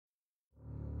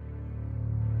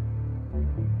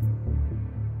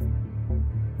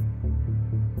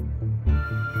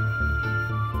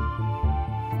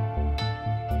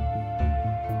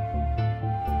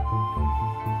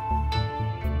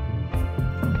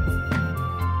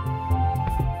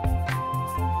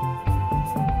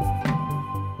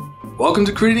Welcome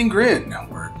to Creating Grin,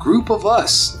 where a group of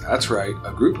us, that's right,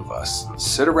 a group of us,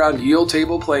 sit around a yield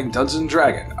table playing Dungeons &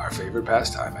 Dragons, our favorite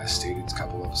pastime, as stated a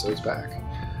couple episodes back.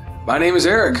 My name is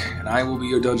Eric, and I will be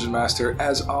your Dungeon Master,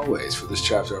 as always, for this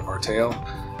chapter of our tale,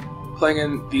 playing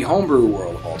in the homebrew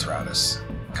world of Alteratus,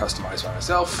 customized by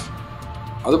myself,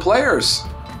 other players.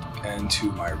 And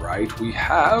to my right, we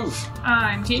have...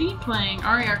 I'm Katie, playing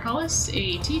Arcanist,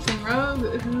 a tiefling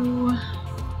rogue who...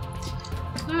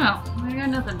 Oh, I got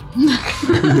nothing.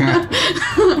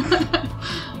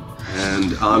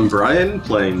 And I'm Brian,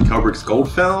 playing Kelbrix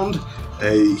Goldfound,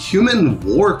 a human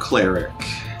war cleric.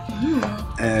 Ooh.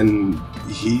 And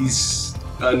he's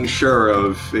unsure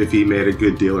of if he made a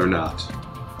good deal or not.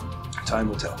 Time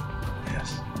will tell.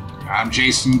 Yes. I'm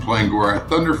Jason, playing Gorath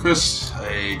Thunderfist,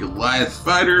 a Goliath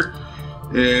fighter,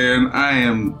 and I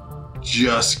am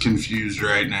just confused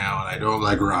right now, and I don't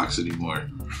like rocks anymore.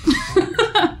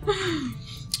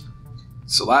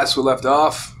 So last we left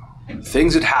off,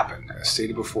 things had happened. As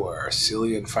stated before,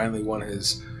 Cillian finally won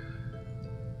his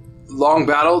long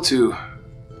battle to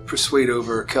persuade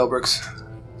over Kelbrix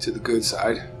to the good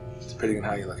side, depending on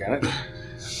how you look at it.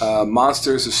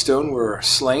 Monsters of stone were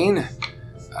slain.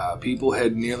 People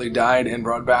had nearly died and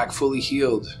brought back fully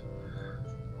healed.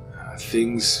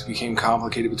 Things became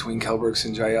complicated between Kelbrix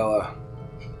and Jaella.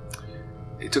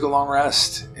 They took a long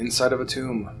rest inside of a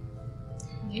tomb.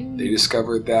 They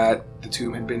discovered that the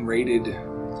tomb had been raided. They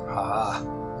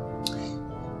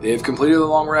have completed the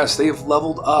long rest. They have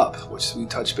leveled up, which we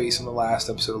touched base on the last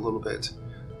episode a little bit.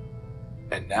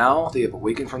 And now they have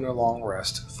awakened from their long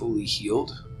rest, fully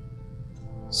healed,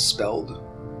 spelled,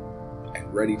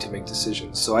 and ready to make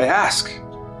decisions. So I ask,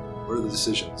 what are the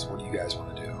decisions? What do you guys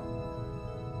want to do?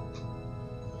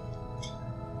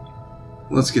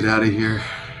 Let's get out of here.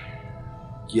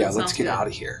 Yeah, That let's sounds get good. out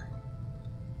of here.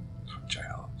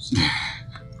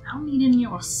 I don't need any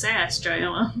of your sass,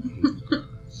 Jaella.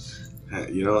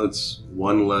 You know, it's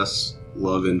one less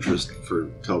love interest for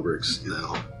Kelbrix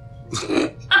now.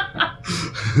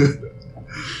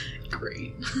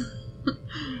 Great.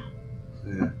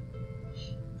 Yeah.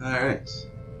 Alright.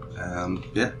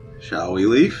 Yeah. Shall we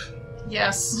leave?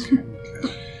 Yes.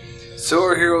 So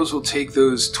our heroes will take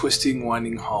those twisting,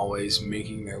 winding hallways,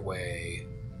 making their way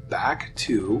back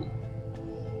to...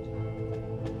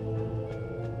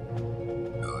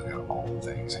 Oh, I got all the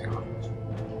things. Hang on.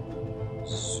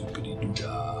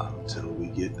 Soupity-doo-dah. Until we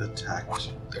get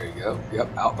attacked. There you go.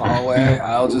 Yep, out the hallway.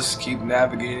 I'll just keep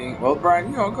navigating. Well,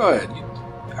 Brian, go ahead. You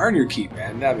earn your keep,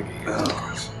 man. Navigate.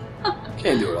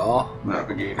 Can't do it all.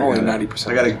 Navigator. Only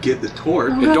 90%. I gotta get the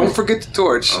torch. And don't forget the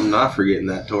torch. I'm not forgetting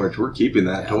that torch. We're keeping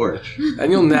that torch.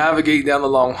 And you'll navigate down the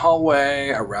long hallway,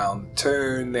 around the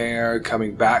turn there,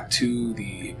 coming back to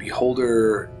the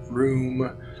Beholder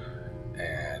room,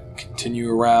 and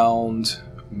continue around,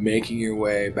 making your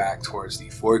way back towards the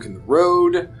fork in the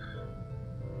road.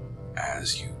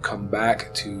 As you come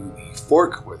back to the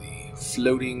fork where the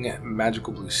floating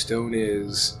magical blue stone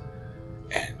is,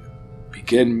 and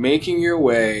begin making your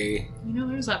way... You know,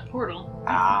 there's that portal.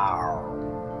 Ow.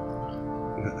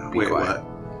 Wait, quiet.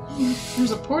 what?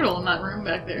 There's a portal in that room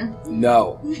back there.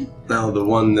 No. No, the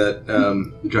one that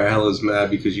Jaella's mad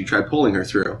because you tried pulling her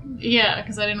through. Yeah,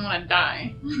 because I didn't want to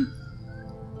die.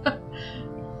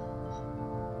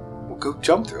 Well, go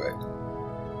jump through it.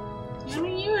 I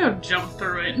mean, you have jumped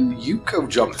through it. You go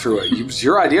jump through it. It was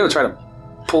your idea to try to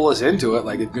pull us into it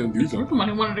like it's going to do You're something. the one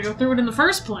who wanted to go through it in the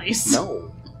first place.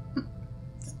 No.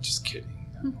 Just kidding.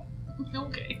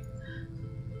 Okay.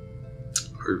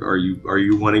 Are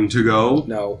you wanting to go?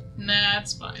 No. Nah,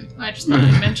 it's fine. I just thought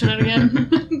I'd mention it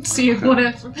again. See if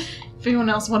anyone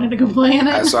else wanted to go play in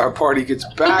it. As our party gets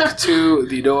back to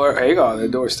the door... Hang on, the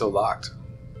door's still locked.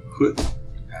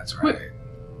 That's right.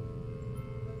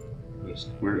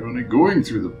 We're only going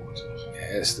through the portal.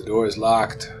 Yes, the door is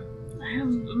locked. I have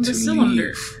To the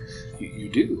cylinder. leave. You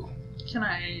do. Can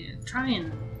I try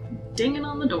and ding it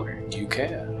on the door? You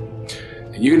can.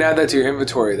 And you can add that to your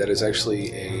inventory. That is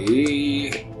actually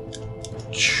a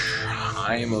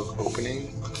chime of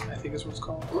opening, I think is what it's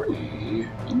called. Or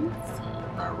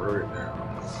I wrote it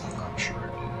down. I'm sure I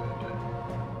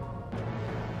did.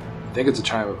 I think it's a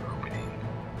chime of opening.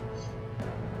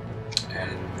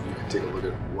 And you can take a look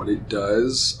at what it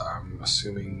does. I'm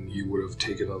assuming you would have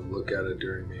taken a look at it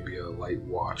during maybe a light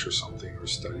watch or something, or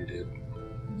studied it.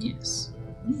 Yes.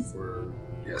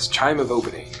 Yes, chime of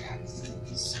opening.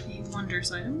 It's a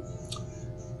wonders item.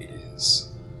 It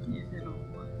is. If it'll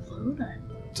load,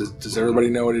 Does everybody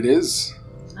know what it is?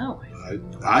 No.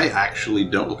 I actually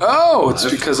don't. Oh, it's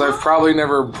because I've probably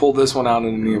never pulled this one out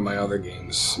in any of my other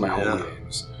games, my home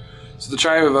games. So the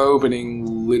chime of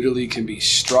opening literally can be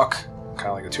struck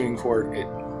kind of like a tuning fork. It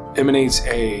emanates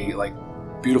a like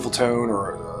beautiful tone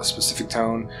or a specific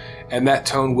tone, and that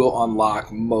tone will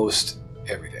unlock most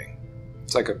everything.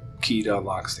 It's like a key to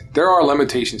unlock things. There are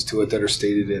limitations to it that are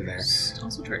stated in there.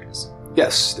 Also charges.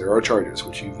 Yes, there are charges,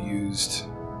 which you've used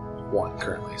 1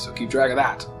 currently, so keep track of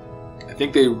that. I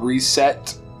think they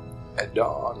reset at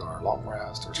dawn or long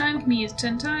rest or Chime something. can be used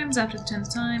 10 times. After the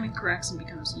 10th time, it cracks and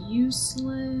becomes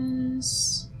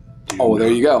useless. Oh, well, there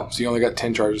you go. So you only got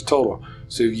 10 charges total.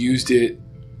 So you've used it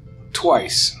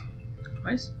twice.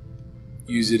 Twice?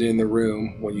 Use it in the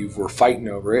room when you were fighting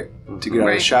over it to get out of the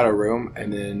Right. shadow room,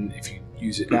 and then if you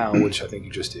use it now, which I think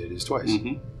you just did, is twice.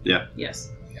 Yeah.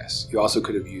 Yes. Yes. You also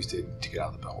could have used it to get out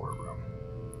of the Beholder room,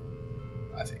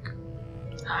 I think.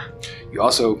 You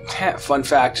also, fun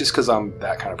fact, just because I'm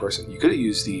that kind of person, you could have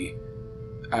used the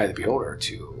Eye of the Beholder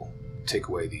to take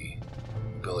away the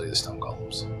ability of the stone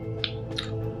golems.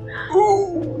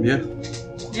 Ooh! Yeah.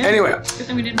 Yeah. Anyway, Good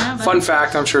thing we didn't have that. fun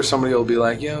fact, I'm sure somebody will be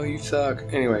like, yo, you suck.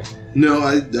 Anyway. No,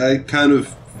 I kind of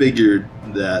figured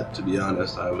that, to be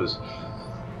honest. I was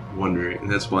wondering, and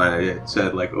that's why I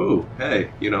said, like, oh,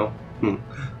 hey, you know,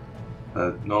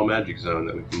 an all-magic zone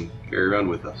that we can carry around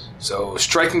with us. So,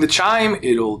 striking the chime,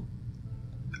 it'll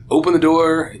open the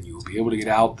door, and you'll be able to get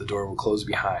out. The door will close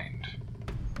behind.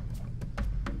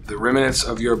 The remnants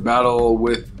of your battle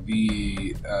with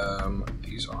the,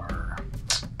 these are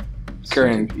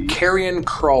carrion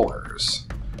crawlers.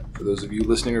 For those of you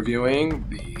listening or viewing,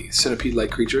 the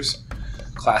centipede-like creatures,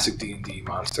 classic D&D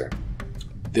monster.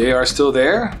 They are still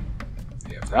there.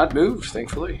 They have not moved,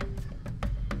 thankfully.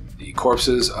 The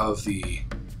corpses of the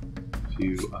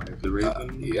Eye of the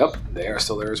Raven. yep, they are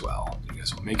still there as well. You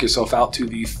guys will make yourself out to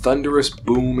the thunderous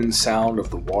boom and sound of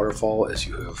the waterfall as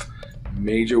you have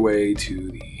made your way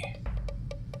to the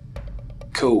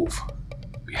cove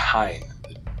behind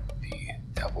the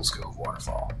Devil's Cove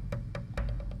waterfall.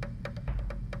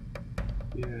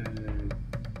 Yay.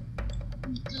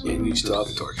 And you still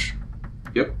have the torch.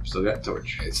 Yep, still got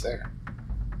torch. It's there.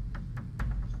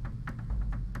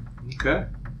 Okay.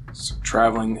 So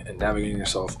traveling and navigating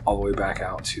yourself all the way back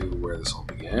out to where this will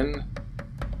begin.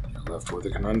 You're left with a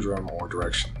conundrum or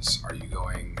directions. Are you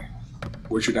going...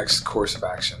 What's your next course of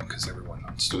action? Because everyone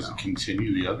wants to Does know. it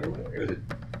continue the other way?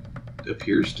 It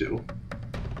appears to.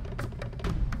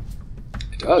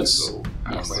 It does. So,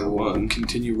 Yes. We will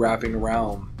continue wrapping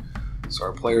around. So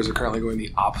our players are currently going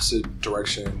the opposite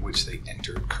direction in which they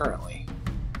entered currently.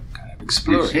 Kind of You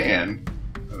exploring. can.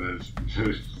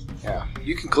 Yeah.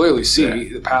 You can clearly see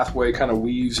Yeah. the pathway kind of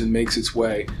weaves and makes its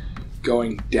way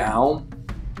going down.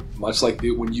 Much like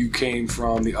when you came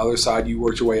from the other side, you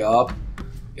worked your way up.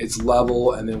 It's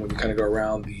level, and then when you kind of go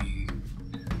around the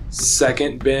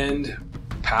second bend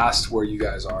past where you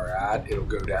guys are at, it'll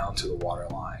go down to the water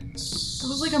lines. It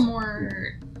was like a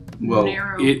more Well,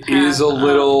 narrow It path is a up,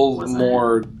 little wasn't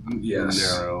more, yes.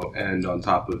 narrow, and on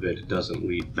top of it, it doesn't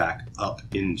lead back up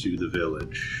into the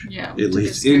village. it? Yeah. It took a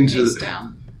leads into staircase the-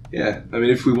 down. Yeah, I mean,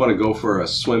 if we want to go for a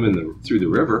swim through the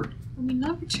river, I mean,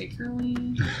 not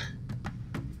particularly.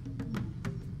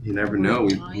 you never know.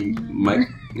 We Dying might.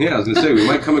 Yeah, I was gonna say we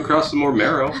might come across some more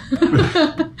marrow.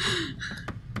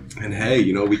 And hey,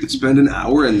 you know, we could spend an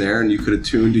hour in there, and you could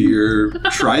attune to your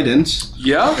trident.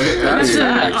 Yeah, that's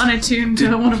That's unattuned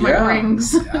to one of my Yeah.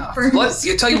 rings. Yeah. First.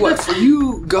 Let's tell you what. For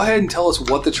you, go ahead and tell us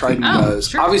what the trident Oh, does.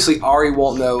 sure. Obviously, Ari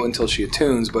won't know until she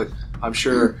attunes, but I'm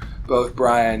sure both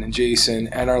Brian and Jason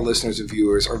and our listeners and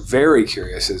viewers are very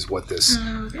curious as what this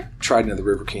Okay. trident of the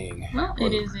River King. Well,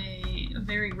 it is a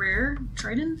very rare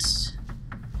trident,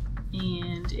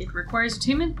 and it requires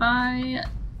attunement by...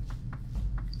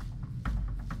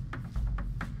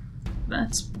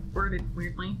 That's worded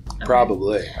weirdly. Okay.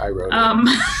 Probably, I wrote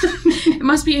it. It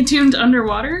must be attuned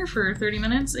underwater for 30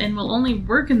 minutes and will only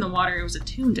work in the water it was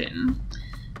attuned in.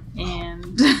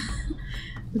 And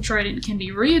the trident can be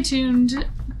reattuned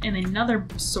in another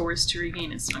source to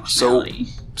regain its functionality.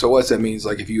 So what that means,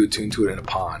 like if you attune to it in a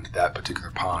pond, that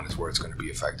particular pond is where it's going to be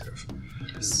effective.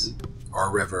 Yes. Or a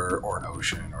river, or an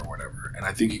ocean, or whatever. And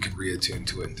I think you can reattune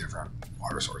to it in different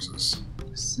water sources.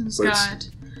 So it's But got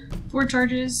 4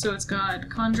 charges, so it's got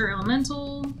Conjure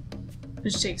Elemental,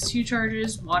 which takes 2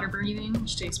 charges, Water Breathing,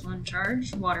 which takes 1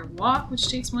 charge, Water Walk, which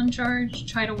takes 1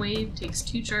 charge, Tidal Wave takes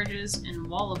 2 charges, and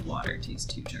Wall of Water takes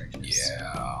 2 charges.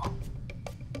 Yeah.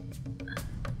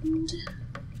 And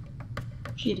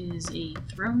it is a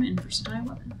thrown and versatile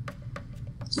weapon.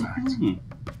 Hmm.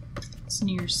 It's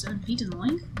near 7 feet in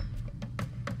length.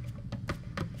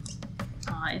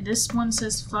 And this one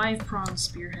says 5-pronged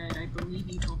spearhead. I believe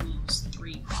you told me it was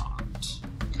 3-pronged.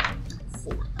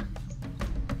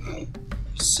 4.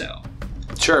 So,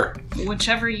 Sure.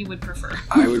 Whichever you would prefer.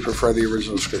 I would prefer the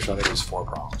original description. I think it was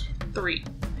 4-pronged. 3.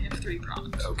 I have 3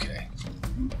 prongs. Okay.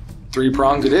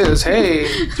 3-pronged it is. Hey!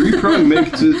 3-pronged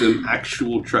makes it an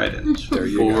actual trident. There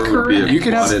you 4 go. would be a You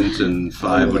can have- quadrant and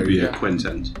 5 Oh, would there be you a go.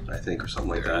 quintent, I think, or something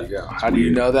like There that. you go. How do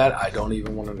you know that? I don't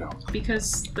even want to know.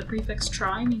 Because the prefix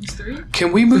tri means 3.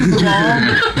 Can we move along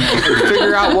and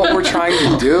figure out what we're trying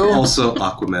to do? Also,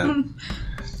 Aquaman.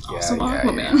 Also yeah.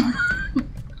 Aquaman.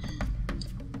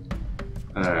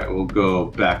 Alright, we'll go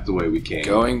back the way we came.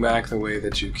 Going back the way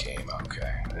that you came.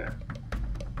 Okay. Yeah.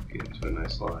 Get into a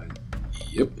nice line.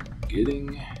 Yep.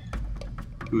 Getting...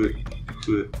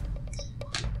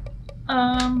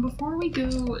 Before we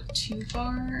go too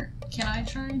far, can I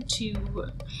try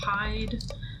to hide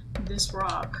this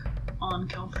rock on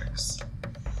Kelbrix?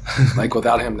 Like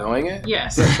without him knowing it?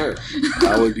 Yes. Yeah, sure.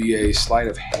 That would be a sleight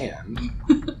of hand.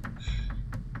 And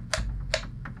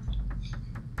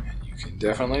you can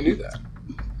definitely do that.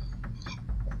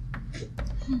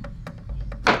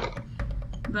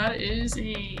 That is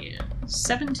a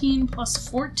 17 plus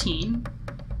 14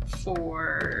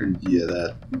 for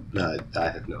Yeah, I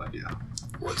have no idea.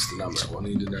 What's the number? We'll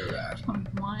need to know that.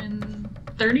 21,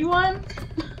 31?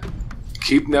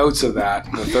 Keep notes of that.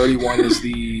 The 31 is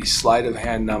the sleight of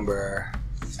hand number,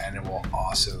 and it will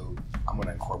also, I'm going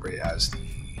to incorporate it as the...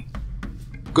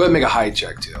 Go ahead and make a hide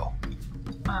check, too.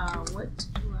 What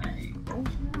do I roll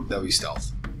for now? That'll be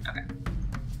stealth. Okay.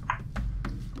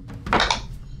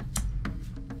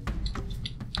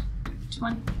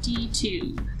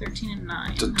 22, 13 and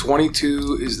 9. So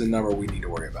 22 is the number we need to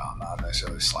worry about, not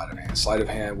necessarily sleight of hand. Sleight of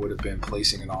hand would have been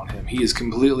placing it on him. He is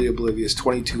completely oblivious.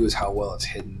 22 is how well it's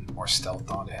hidden or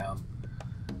stealthed onto him.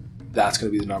 That's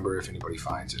going to be the number if anybody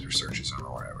finds it or searches it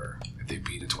or whatever. If they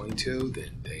beat a 22,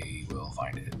 then they will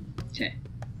find it. Okay.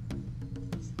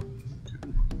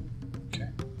 Okay.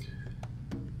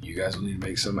 You guys will need to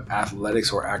make some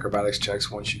athletics or acrobatics checks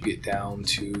once you get down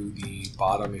to the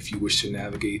bottom if you wish to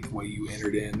navigate the way you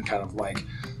entered in, kind of like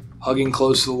hugging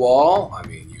close to the wall. I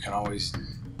mean, you can always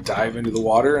dive into the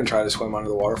water and try to swim under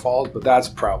the waterfalls, but that's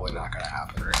probably not going to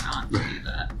happen. Prefer not to do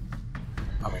that.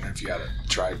 I mean, if you had a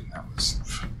trident that was,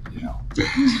 you know,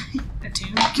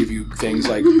 Attune. give you things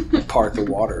like part the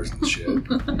waters and shit.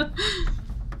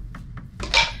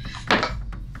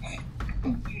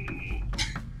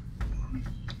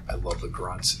 I love the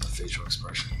grunts and the facial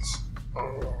expressions.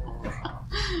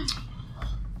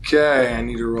 Okay, I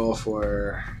need to roll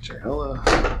for Jaela.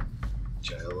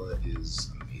 Jaela is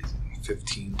amazing.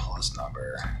 15 plus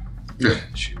number. Yeah.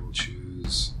 And she will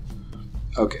choose...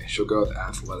 Okay, she'll go with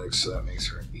athletics, so that makes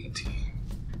her an 18.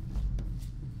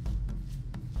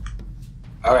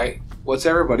 Alright, what's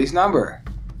everybody's number?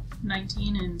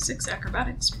 19 and 6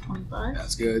 acrobatics for 25.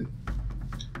 That's good.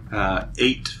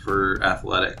 8 for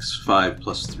athletics, 5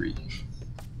 plus 3.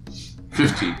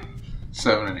 15.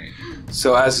 7 and 8.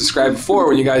 So as described before,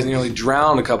 when you guys nearly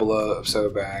drowned a couple of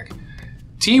episodes back,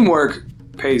 teamwork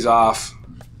pays off.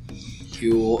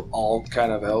 You will all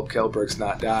kind of help Kelbrix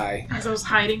not die. As I was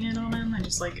hiding it on him, I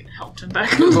just helped him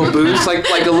back. A little boost,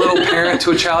 like a little parent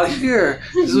to a child. Here,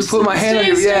 just put my hand on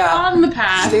you. Stay Yeah, on the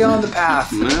path. stay on the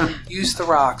path. Yeah, Use the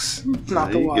rocks, not there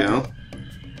the you water. go.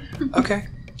 Okay.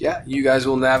 Yeah, you guys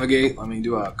will navigate. Let me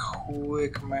do a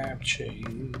quick map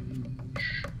change.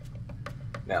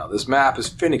 Now, this map is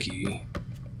finicky,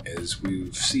 as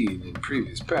we've seen in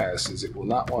previous past, as it will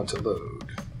not want to load.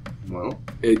 Well,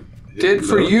 It did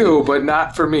for you, but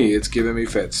not for me. It's giving me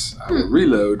fits. I will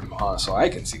reload so I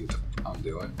can see what I'm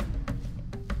doing.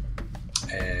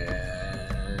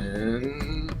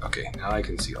 And okay, now I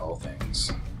can see all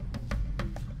things.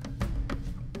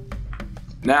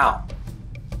 Now,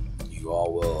 you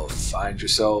all will find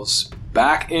yourselves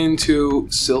back into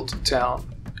Silt Town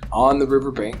on the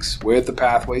riverbanks with the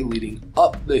pathway leading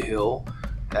up the hill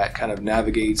that kind of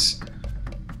navigates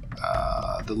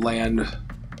the land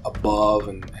above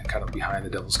and kind of behind the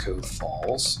Devil's Cove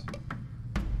Falls.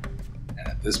 And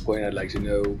at this point, I'd like to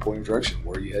know point of direction.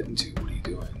 Where are you heading to? What are you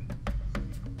doing?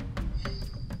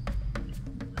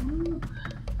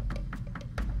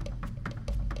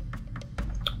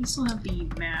 We still have the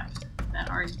map that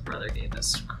Ari's brother gave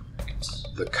us.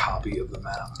 Correct. The copy of the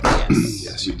map. Yes.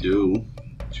 Yes, we do.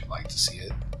 Would you like to see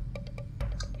it?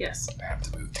 Yes. I have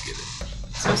to move to get it.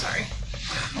 So sorry.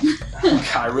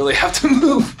 I really have to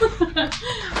move.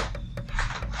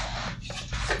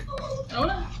 Oh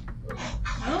no.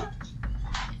 Oh.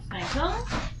 Thank you.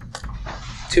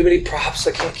 Too many props.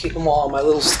 I can't keep them all in my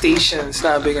little station. It's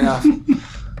not big enough.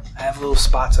 I have little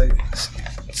spots. I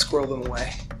squirrel them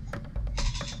away.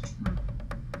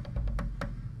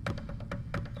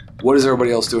 What is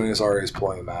everybody else doing as Ari is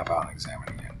pulling the map out and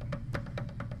examining it?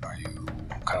 Are you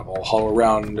kind of all huddle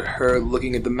around her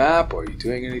looking at the map. Are you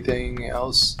doing anything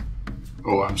else?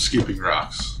 Oh, I'm skipping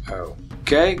rocks.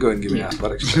 Okay, go ahead and give me an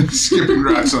athletics check. Skipping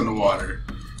rocks on the water.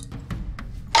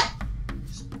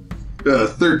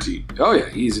 13. Oh yeah,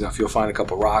 easy enough. You'll find a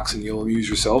couple rocks and you'll amuse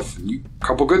yourself. And a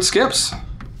couple good skips.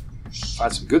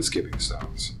 Find some good skipping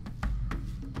stones.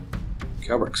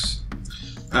 Kelbrix.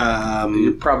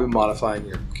 You're probably modifying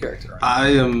your character. Right? I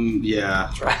am,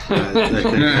 yeah. That's right. I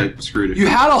think I screwed it. You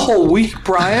had a whole week,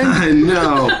 Brian. I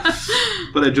know.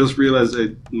 But I just realized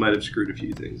I might have screwed a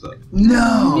few things up.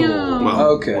 No. Well,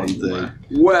 Okay. one thing.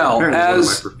 Well, Apparently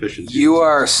as one of my proficiencies. you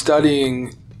are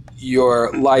studying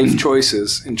your life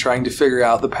choices and trying to figure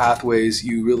out the pathways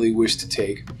you really wish to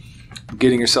take,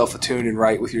 getting yourself attuned and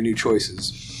right with your new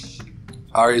choices.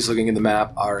 Ari's looking at the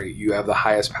map. Ari, you have the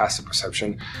highest passive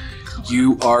perception.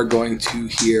 You are going to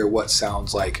hear what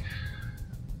sounds like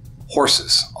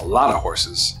horses, a lot of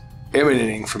horses,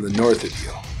 emanating from the north of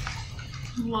you.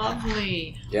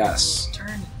 Lovely. Yes.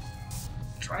 Turn.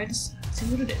 Try to see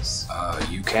what it is.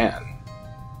 You can.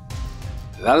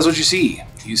 That is what you see.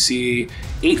 You see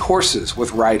 8 horses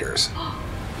with riders.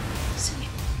 See,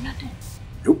 you're not dead.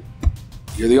 Nope.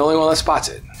 You're the only one that spots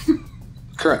it.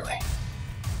 Currently.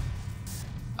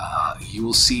 You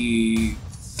will see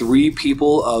 3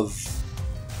 people of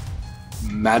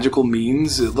magical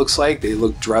means, it looks like. They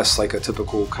look dressed like a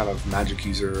typical kind of magic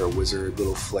user, a wizard,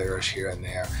 little flourish here and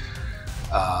there.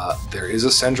 There is a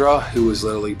Sendra who is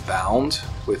literally bound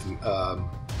with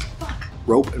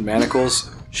rope and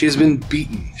manacles. She has been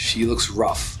beaten. She looks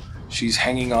rough. She's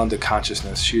hanging on to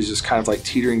consciousness. She's just kind of like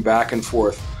teetering back and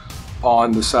forth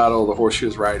on the saddle of the horse she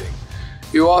was riding.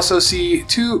 You also see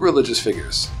 2 religious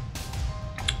figures.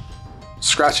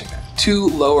 Scratching that. 2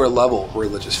 lower level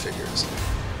religious figures.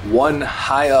 1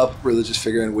 high up religious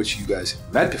figure in which you guys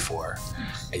have met before.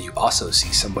 And you also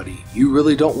see somebody you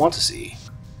really don't want to see.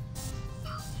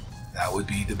 That would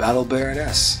be the Battle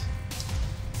Baroness,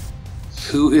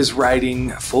 who is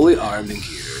riding fully armed and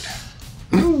geared.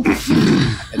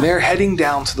 And they're heading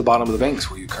down to the bottom of the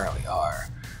banks where you currently are.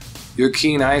 Your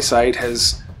keen eyesight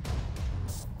has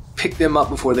picked them up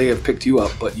before they have picked you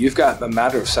up, but you've got a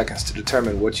matter of seconds to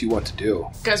determine what you want to do.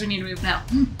 Guys, we need to move now.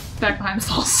 Back behind the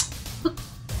falls.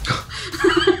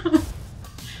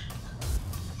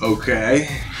 Okay.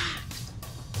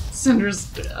 Cinder's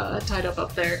tied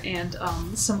up there, and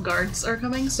some guards are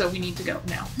coming, so we need to go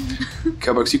now.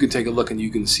 Kelbrix, you can take a look and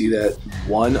you can see that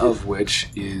one of which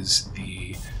is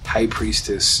the high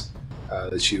priestess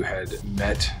that you had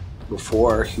met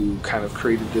before, who kind of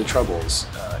created the troubles,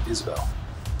 Isabel.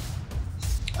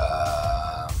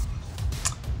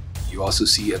 You also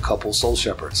see a couple soul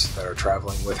shepherds that are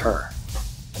traveling with her.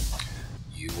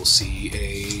 You will see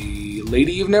a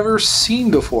lady you've never seen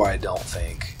before, I don't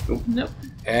think. Nope.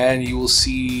 And you will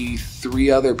see 3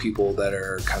 other people that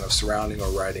are kind of surrounding or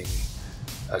riding,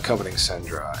 accompanying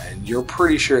Sendra. And you're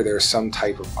pretty sure there's some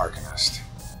type of Arcanist.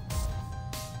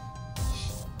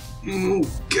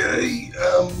 Okay.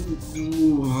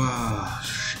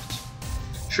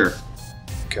 Sure.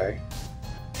 Okay.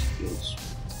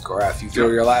 Gorath, you throw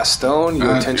your last stone,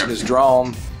 your attention is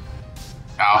drawn,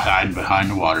 I'll hide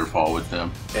behind the waterfall with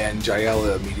them. and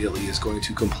Jaela immediately is going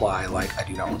to comply like, I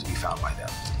do not want to be found by them.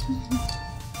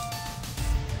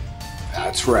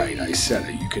 That's right, I said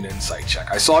it. You can insight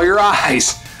check. I saw your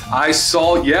eyes. I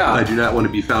do not want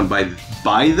to be found by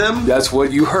them? That's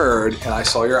what you heard, and I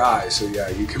saw your eyes. So yeah,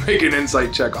 you can make an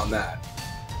insight check on that.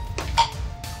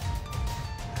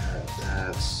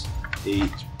 That's 8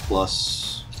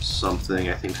 plus something,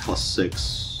 I think plus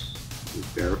 6.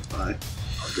 Verify.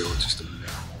 I'll go with just a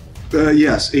minute.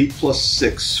 Yes, 8 plus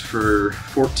 6 for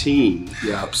 14.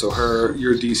 Yeah, so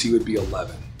your DC would be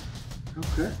 11.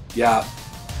 Okay. Yeah.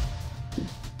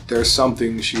 There's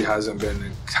something she hasn't been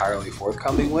entirely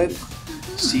forthcoming with.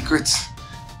 Secrets.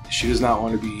 She does not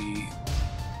want to be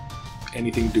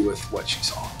anything to do with what she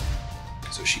saw.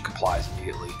 So she complies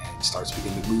immediately and starts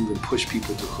beginning to move and push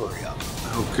people to hurry up.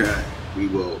 Okay. We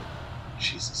will,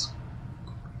 Jesus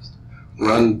Christ,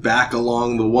 run back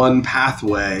along the one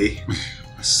pathway,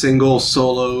 a single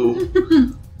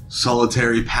solitary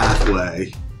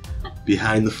pathway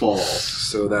behind the falls.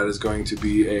 So that is going to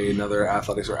be another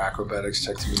athletics or acrobatics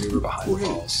check to maneuver behind the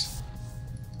falls.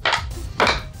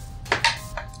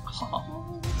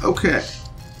 Okay.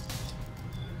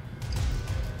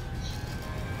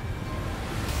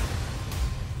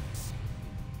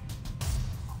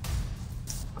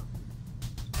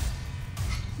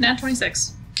 Nat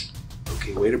 26.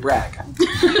 Okay, way to brag. You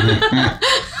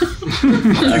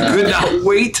could not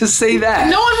wait to say that.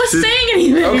 No one was saying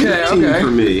anything. Okay, 15 okay.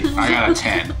 for me. I got a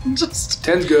 10. Just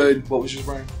 10's good. What was yours,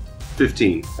 Brian?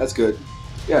 15. That's good.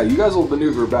 Yeah, you guys will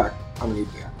maneuver back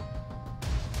underneath there.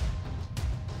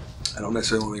 I don't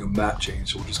necessarily want to make a map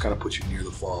change, so we'll just kind of put you near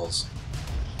the falls.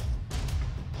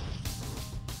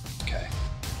 Okay.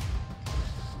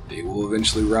 They will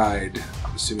eventually ride.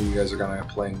 I'm assuming you guys are going to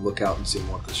play lookout and seeing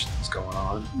what is going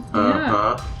on.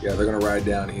 Yeah, they're going to ride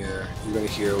down here. You're going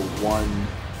to hear one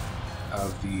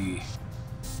of the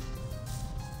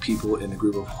people in the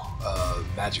group of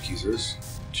magic users,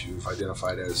 which you've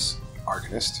identified as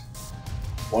Arcanist.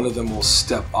 One of them will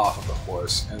step off of the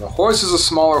horse, and the horse is a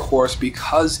smaller horse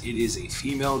because it is a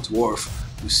female dwarf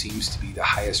who seems to be the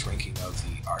highest ranking of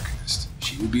the Arcanist.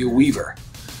 She would be a weaver,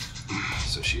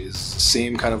 so she is the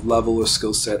same kind of level of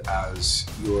skill set as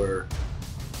your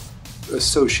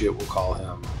associate, we'll call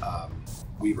him,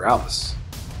 Weaver Alice.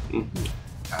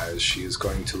 As she is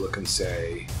going to look and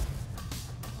say,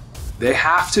 they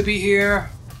have to be here.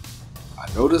 I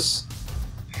notice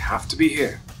they have to be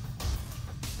here.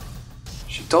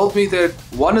 She told me that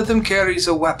one of them carries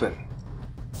a weapon.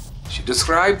 She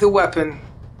described the weapon.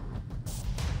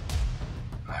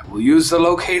 I will use the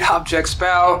locate object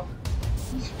spell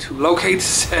to locate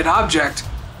said object.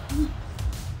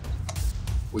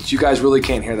 Which you guys really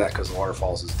can't hear that because the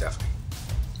waterfalls is deafening.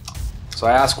 So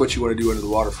I ask what you want to do under the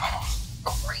waterfall.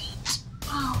 Great.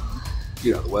 Oh.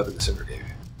 You know, the weapon the Cinder gave you.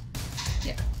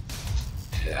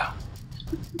 Yeah.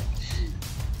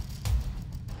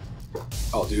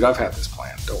 Oh, dude, I've had this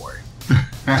plan. Don't worry.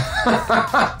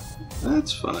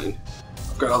 That's fine.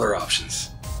 I've got other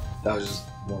options. That was just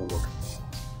one of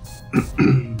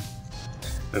them.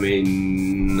 I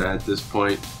mean, at this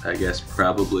point, I guess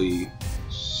probably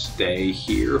stay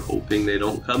here, hoping they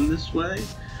don't come this way.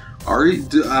 Ari,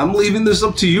 I'm leaving this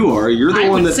up to you, Ari. You're the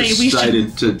one that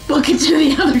decided to book it to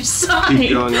the other side.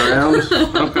 Keep going around.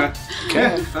 Okay.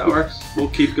 Okay, that works. We'll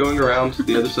keep going around to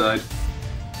the other side.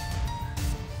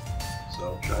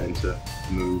 So, trying to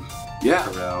move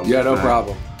around. Yeah, no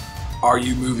problem. Are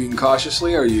you moving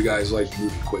cautiously, or are you guys, like,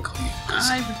 moving quickly?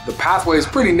 'Cause the pathway is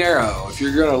pretty narrow if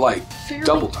you're gonna, like,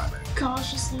 double time it.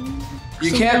 Cautiously.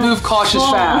 You can't move cautious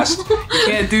fast. You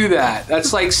can't do that.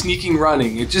 That's like sneaking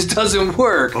running. It just doesn't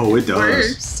work. Oh, it does.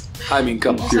 Worse. I mean,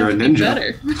 come on. You're a ninja.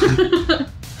 Better.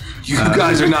 You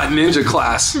guys are not ninja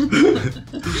class.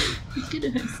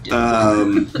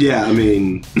 Yeah, I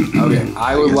mean... Okay,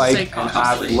 I would like an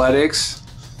cautiously. athletics.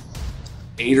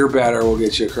 8 or better will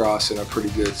get you across in a pretty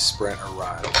good sprint or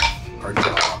ride. Or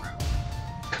jog.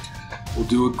 We'll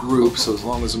do a group, so as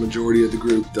long as the majority of the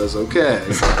group does okay.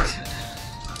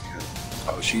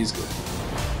 Oh, she's good.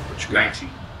 What you got? 19.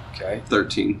 Okay.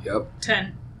 13. Yep.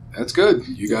 10. That's good.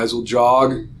 You guys will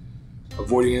jog,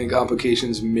 avoiding any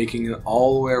complications, making it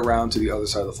all the way around to the other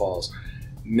side of the falls.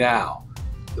 Now,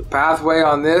 the pathway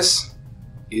on this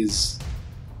is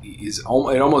it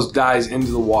almost dies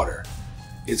into the water.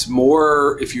 It's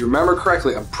more, if you remember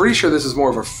correctly, I'm pretty sure this is more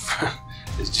of a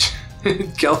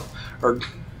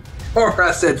or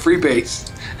I said free base.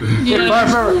 Yeah, If I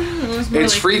remember, it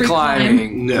it's like free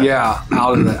climbing. Yeah. Yeah,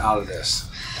 out of this.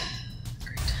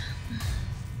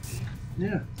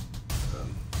 Yeah.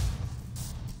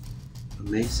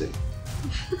 Amazing.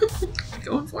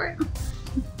 Going for it.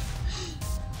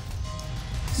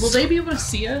 Will they be able to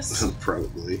see us?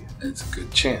 Probably. It's a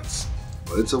good chance,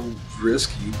 but it's a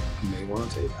risk you may want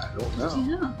to take. I don't know.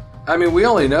 Yeah. I mean, we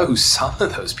only know who some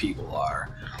of those people are.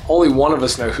 Only one of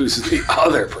us knows who the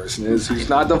other person is who's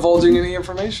not divulging any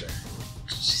information.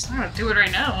 She's not gonna do it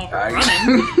right now. I- We're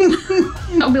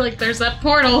running. I'll be like, "There's that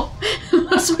portal."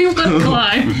 Unless we want to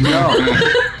climb.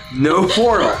 No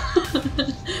portal.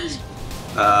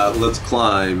 Let's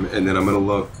climb, and then I'm going to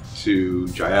look to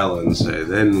Jael and say,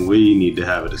 then we need to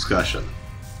have a discussion.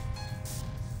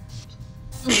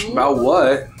 About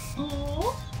what?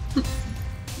 Aw.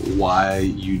 Why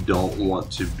you don't want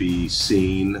to be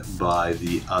seen by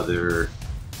the other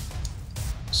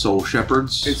soul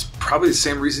shepherds? It's probably the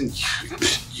same reason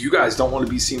you guys don't want to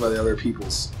be seen by the other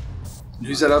peoples.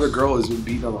 Who's that other girl who's been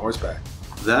beaten on the horseback?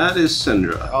 That is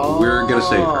Syndra. We're going to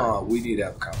save her. We need to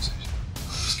have a conversation. I'm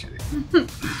just kidding.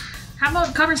 How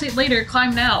about conversate later?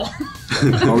 Climb now.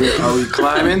 Are we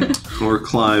climbing? We're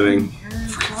climbing.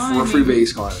 We're free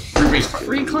base climbing.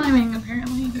 Free climbing,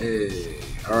 apparently. Hey.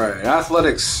 Alright,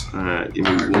 athletics. Alright, give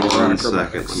me 1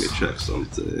 second. Let me check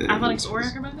something. Athletics or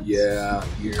acrobatics? Yeah,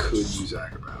 you could use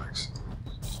acrobatics.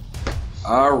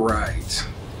 Alright.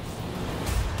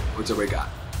 What's everybody got?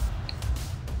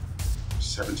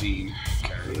 17.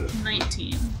 Okay.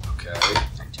 19. Okay.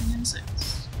 13 and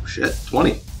 6. Shit,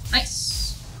 20.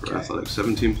 Nice. For athletics,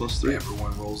 17 plus 3.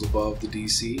 Everyone rolls above the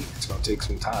DC. It's going to take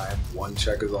some time. 1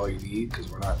 check is all you need because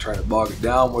we're not trying to bog it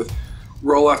down with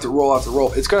roll after roll after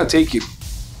roll. It's going to take you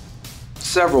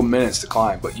several minutes to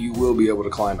climb, but you will be able to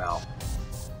climb out.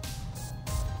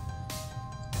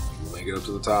 You will make it up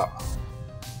to the top.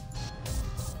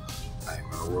 I'm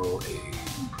going to roll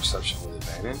a perception with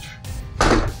advantage.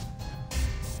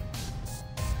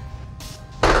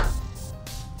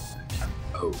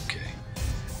 Okay.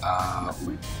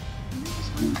 You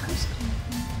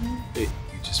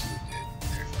just moved it.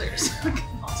 There's.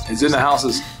 It's in the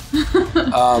houses.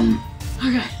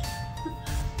 Okay.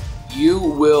 You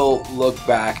will look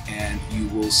back and you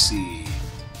will see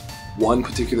one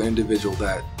particular individual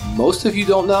that most of you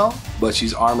don't know, but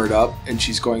she's armored up and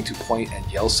she's going to point and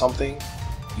yell something.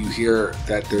 You hear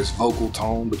that there's vocal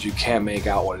tone, but you can't make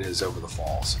out what it is over the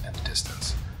falls and the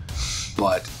distance.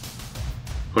 But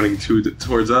Pointing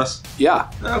towards us? yeah.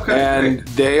 Okay. And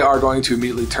they are going to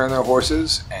immediately turn their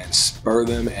horses and spur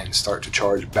them and start to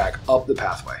charge back up the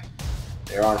pathway.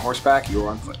 They're on horseback, you're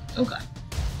on foot. Okay.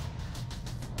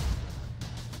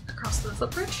 Across the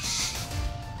footbridge?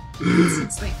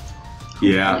 It's like...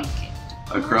 Yeah.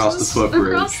 Across the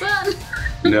footbridge. Across that?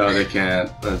 No, they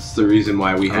can't. That's the reason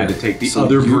why we had to take the So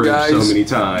other you bridge so guys- many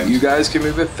times. You guys can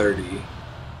move at 30.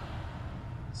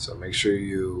 So make sure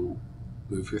you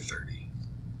move your 30.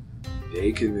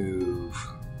 They can move.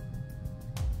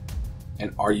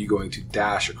 And are you going to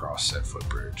dash across said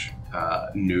footbridge?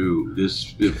 No,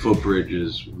 this footbridge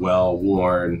is well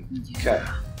worn. Okay.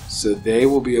 So they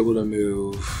will be able to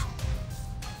move.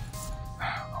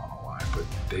 I don't know why, but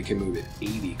they can move at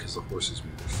 80 because the horses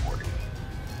move at 40.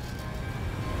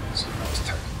 So that was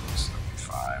technically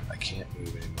 75. I can't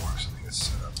move anymore, so I think it's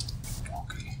set up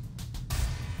wonky.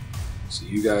 So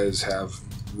you guys have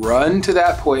run to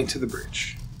that point to the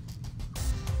bridge.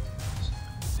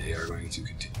 They are going to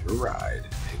continue to ride.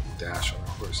 They will dash on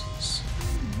their horses.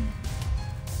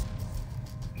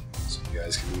 So you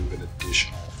guys can move an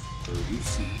additional 30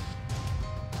 feet.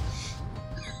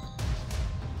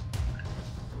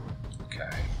 Okay.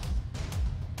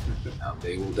 Now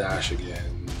they will dash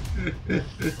again.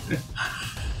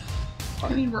 I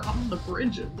mean, we're on the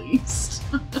bridge at least.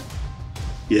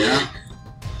 Yeah.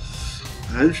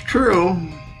 That's true.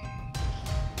 They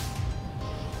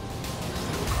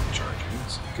will come charging,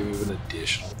 so you can move an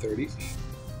additional 30 feet.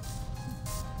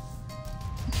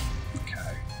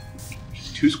 Okay.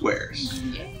 2 squares.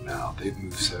 Yay. Now they've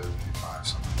moved 75,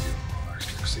 so I'm going to give them a little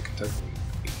extra because they can technically move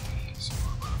 80, so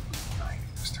I'm going to move 90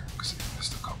 this turn because they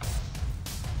missed a couple.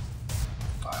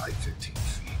 By like 15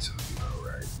 feet, so that'll be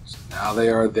about right. So now they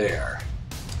are there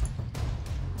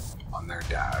on their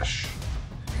dash.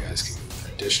 You guys can move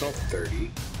an additional 30.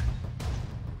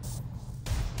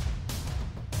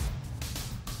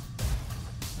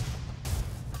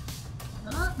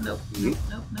 Nope. Nope.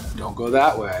 Nope. Don't go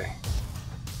that way.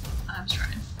 I'm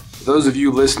trying. For those of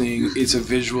you listening, it's a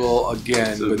visual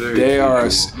again, It's a but very they are.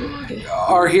 visual. Okay.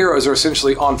 Our heroes are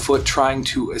essentially on foot trying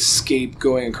to escape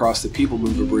going across the people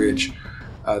mover bridge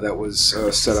that was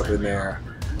set up in there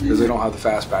because they don't have the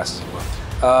fast passes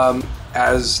anymore.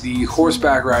 As the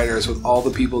horseback riders with all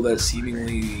the people that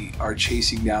seemingly are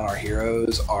chasing down our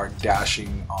heroes are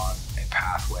dashing on a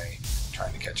pathway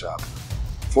trying to catch up.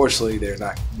 Fortunately, they're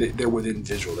not. They're within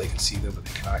visual. They can see them, but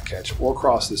they cannot catch or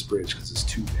cross this bridge because it's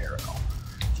too narrow.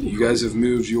 So you guys have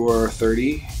moved your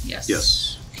 30. Yes.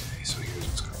 Yes. Okay, so here's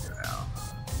what's going to go down.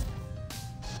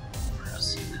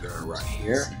 They're going to run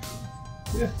here.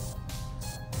 Yeah.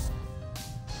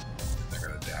 They're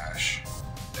going to dash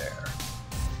there.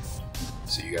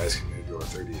 So you guys can move your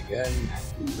 30 again.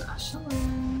 Dash away.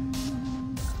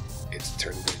 It's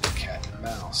turned into cat and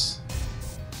mouse.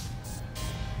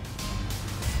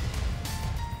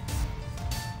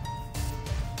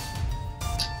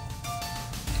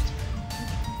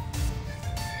 And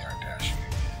then they are dashing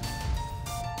again.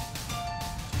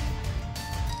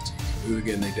 So you can move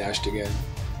again, they dashed again.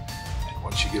 And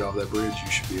once you get off that bridge,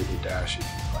 you should be able to dash if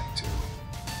you'd like to.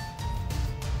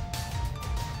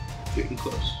 Getting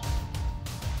close.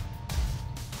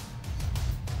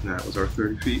 That was our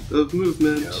 30 feet of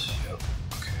movement. Yep.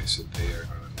 Okay, so they are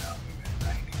going to now move at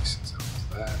 90 since that was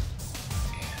that.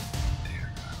 And they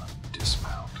are going to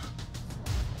dismount.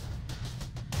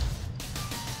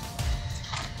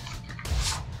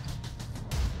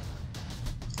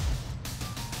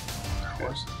 Their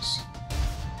horses.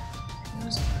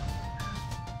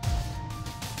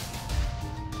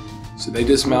 So they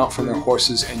dismount from their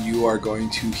horses, and you are going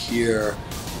to hear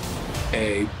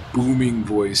a booming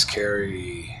voice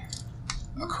carry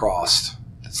across.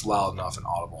 It's loud enough and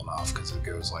audible enough because it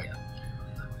goes like,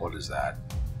 what is that?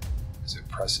 Is it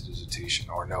prestidigitation?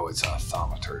 Or no, it's a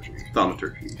thaumaturgy.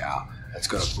 Thaumaturgy. Yeah, it's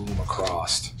going to boom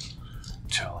across,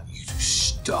 telling you to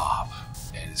stop.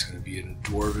 And it's going to be in a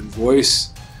dwarven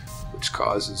voice with which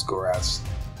causes Gorath's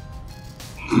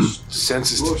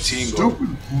senses to tingle.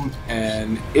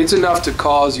 And it's enough to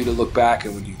cause you to look back,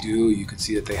 and when you do, you can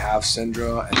see that they have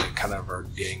Syndra, and they kind of are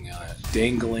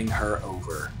dangling her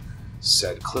over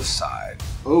said cliffside.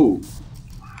 Oh.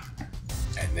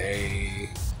 And the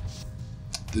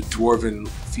dwarven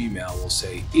female will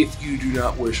say, if you do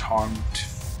not wish harm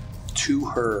to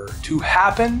her to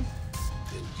happen,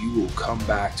 then you will come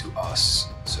back to us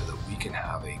so that we can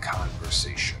have a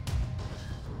conversation.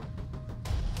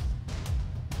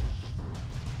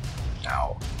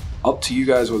 Now, up to you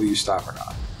guys whether you stop or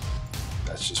not.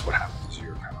 That's just what happens.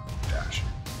 You're kind of dash.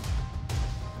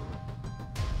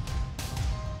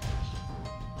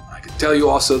 I can tell you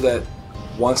also that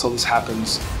once all this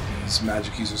happens, these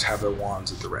magic users have their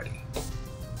wands at the ready.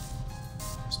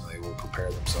 So they will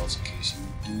prepare themselves in case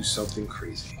you do something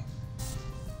crazy.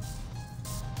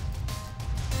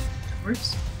 That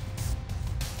works.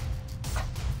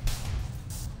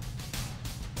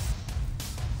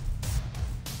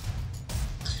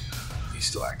 He's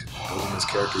still active. Building his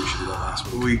character, we should do that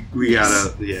last week. We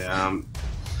gotta, yeah.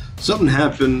 Something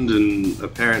happened, and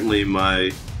apparently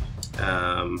my,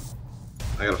 I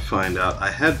gotta find out. I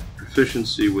had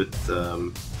proficiency with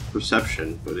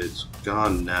perception, but it's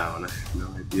gone now, and I have no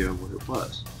idea what it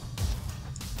was.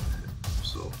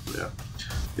 So, yeah.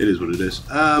 It is what it is.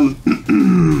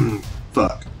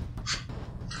 Fuck.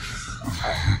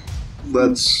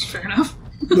 Fair enough.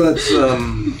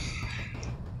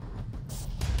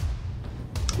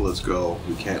 Let's go.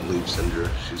 We can't leave Syndra.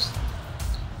 She's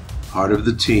part of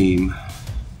the team.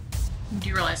 Do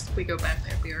you realize if we go back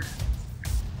there, we are...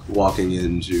 Walking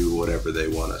into whatever they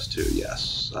want us to.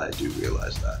 Yes, I do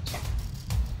realize that.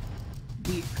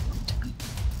 We are going to be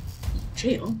in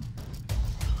jail,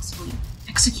 possibly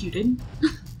executed,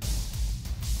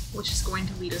 which is going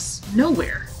to lead us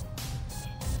nowhere.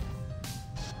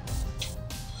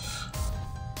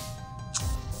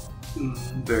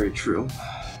 Very true.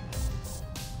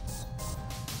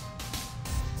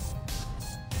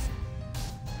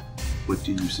 What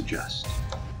do you suggest?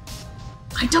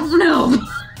 I don't know!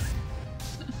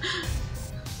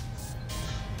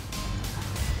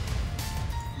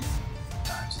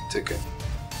 Time's a ticking.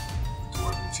 The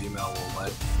dwarven female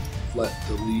will let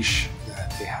the leash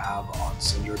that they have on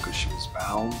Syndra, because she was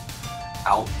bound,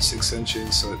 out 6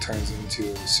 inches, so it turns into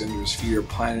Syndra's feet are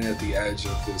planted at the edge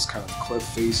of this kind of cliff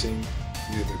facing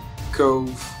near the cove,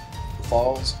 the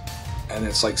falls, and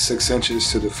it's like 6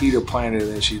 inches to the feet are planted,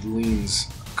 and then she leans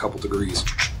a couple degrees,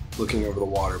 looking over the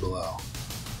water below.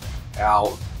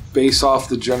 Now, based off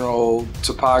the general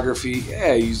topography,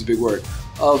 I used a big word,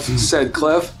 of said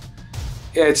cliff,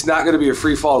 it's not going to be a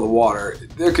free fall of the water.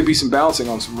 There could be some bouncing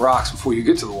on some rocks before you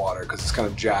get to the water, because it's kind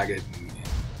of jagged and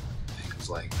things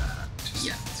like that. Just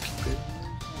Yeah. let's keep it.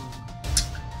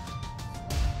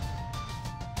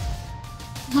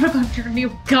 What about your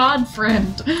new god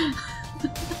friend?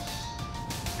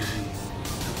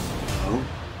 Oh.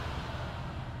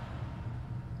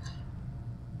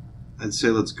 I'd say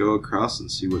let's go across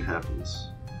and see what happens.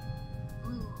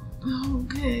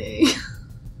 Okay.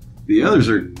 The others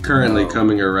are currently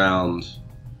coming around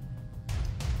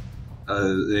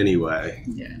anyway.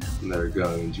 Yeah, I know. And they're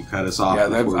going to cut us off Yeah,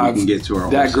 before we can get to our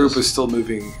That horses. group is still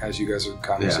moving as you guys are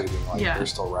conversating. Like Yeah. they're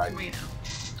still riding. We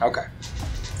know. Okay.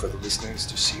 For the listeners,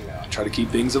 just so you know, try to keep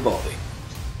things evolving.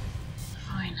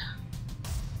 Fine.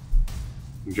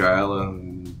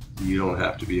 Jaila, you don't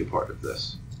have to be a part of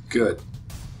this. Good.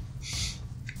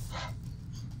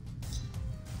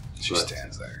 She But-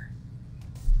 stands there.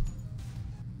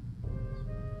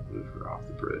 Move her off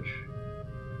the bridge.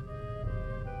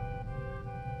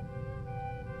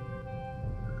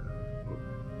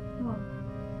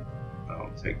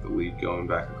 I'll take the lead going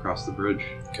back across the bridge.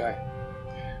 Okay.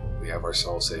 We have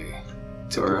ourselves a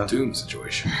typical Gorath. Doom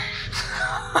situation.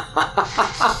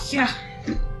 Yeah.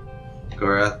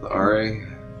 Gorath, Ari,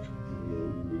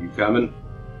 you coming?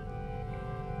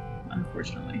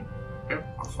 Unfortunately.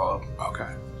 I'll follow.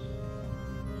 Okay.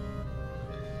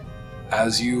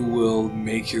 As you will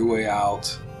make your way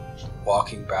out,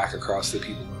 walking back across the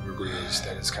People Mover Bridge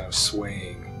that is kind of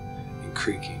swaying and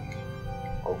creaking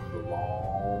over the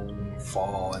long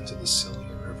fall into the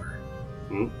Cillian River,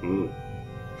 Mm-hmm.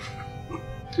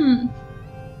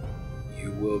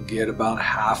 you will get about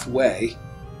halfway,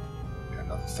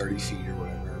 another 30 feet or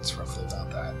whatever, it's roughly about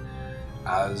that.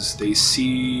 As they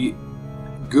see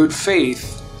good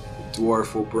faith, the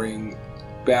dwarf will bring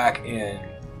back in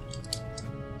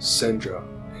Syndra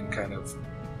and kind of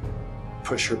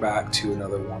push her back to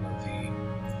another one of the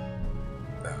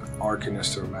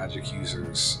Arcanist or magic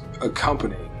users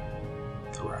accompanying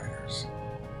the riders.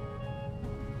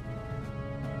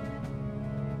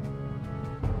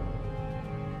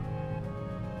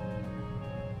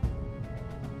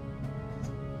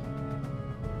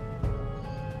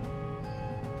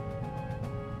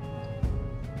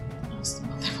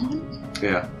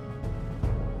 Yeah.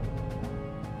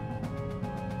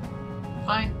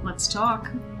 Fine, let's talk.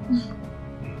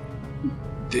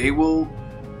 They will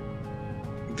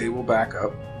back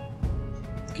up,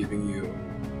 giving you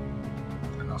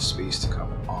enough space to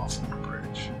come off the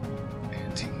bridge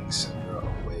and taking Sindra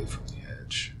away from the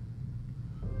edge.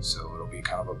 So it'll be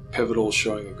kind of a pivotal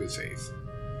showing of good faith.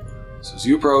 So as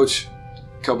you approach,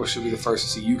 Kelbrix should be the first to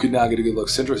see. You could now get a good look.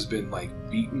 Sindra has been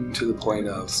beaten to the point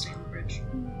of. Stay on the bridge.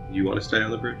 You want to stay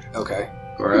on the bridge? Okay.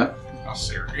 Gorath? I'll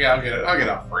see her. Yeah, I'll get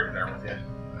off right there with you.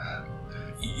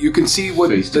 You can see what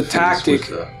Face to the face tactic.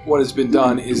 with What has been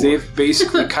done is dwarf. they've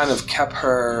basically kind of kept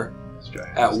her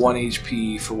at 1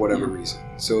 HP for whatever reason.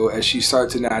 So as she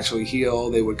starts to naturally heal,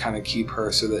 they would kind of keep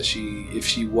her so that if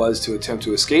she was to attempt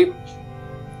to escape,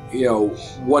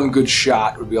 one good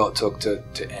shot would be all it took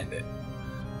to end it.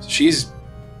 So she's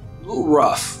a little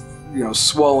rough,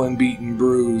 swollen, beaten,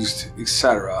 bruised,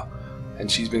 etc. And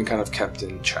she's been kind of kept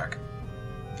in check.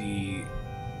 The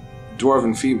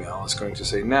dwarven female is going to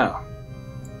say, now,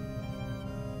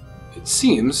 it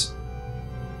seems,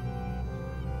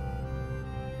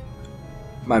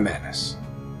 my Manus,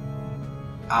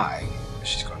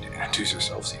 she's going to introduce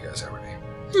herself so you guys have her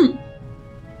name,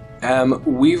 am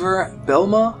Weaver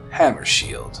Belma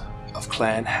Hammershield of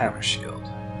Clan Hammershield.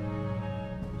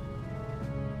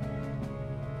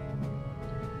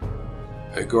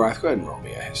 Gorath, go ahead and roll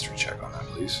me a history check on that,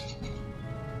 please.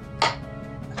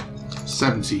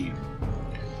 17.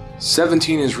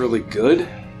 17 is really good.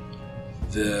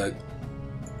 The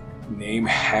name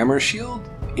Hammershield,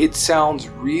 it sounds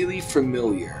really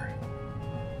familiar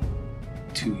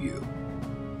to you.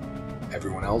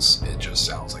 Everyone else, it just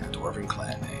sounds like a dwarven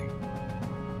clan name.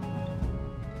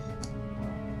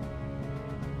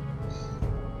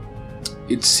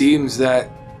 It seems that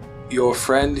your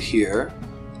friend here,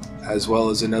 as well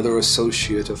as another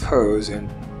associate of hers and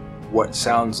what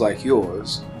sounds like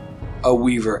yours, a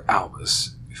Weaver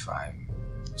Albus, if I'm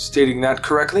stating that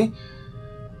correctly,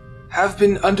 have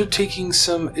been undertaking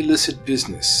some illicit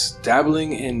business,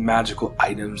 dabbling in magical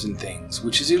items and things,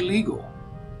 which is illegal.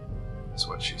 That's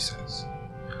what she says.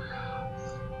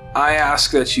 I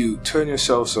ask that you turn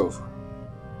yourselves over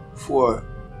for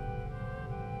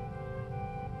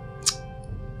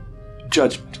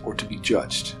judgment, or to be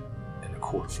judged in a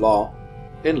court of law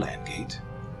in Landgate,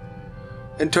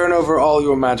 and turn over all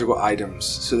your magical items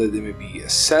so that they may be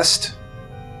assessed,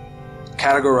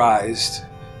 categorized,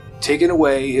 taken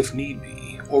away if need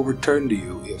be, or returned to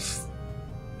you if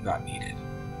not needed.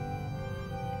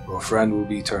 Your friend will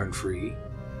be turned free.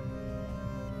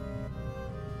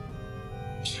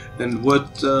 And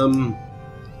what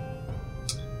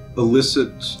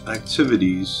illicit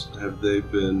activities have they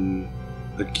been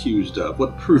accused of?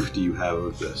 What proof do you have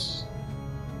of this?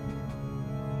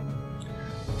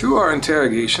 Through our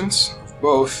interrogations,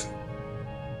 both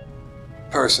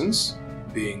persons,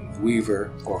 being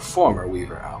Weaver or former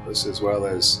Weaver Albus, as well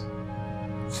as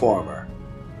former,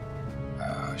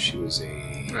 she was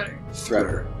a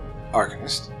Threader,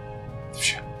 Arcanist,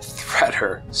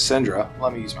 Threader, Syndra,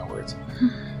 let me use my words,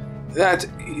 that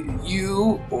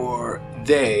you or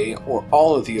they or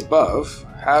all of the above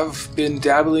have been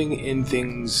dabbling in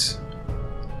things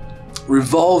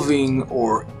revolving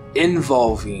or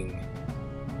involving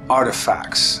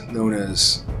artifacts known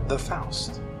as the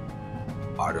Faust.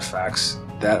 Artifacts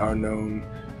that are known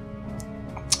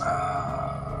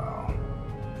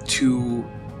to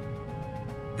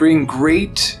bring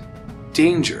great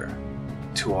danger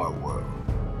to our world.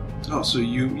 Oh, so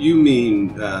you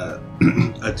mean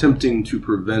attempting to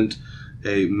prevent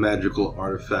a magical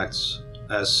artifact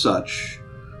as such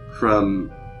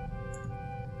from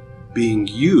being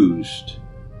used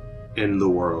in the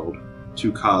world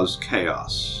to cause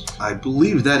chaos. I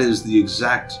believe that is the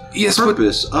exact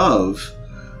purpose of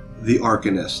the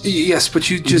Arcanist. Yes, but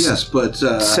you just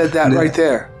said that right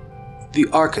there. The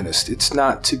Arcanist, it's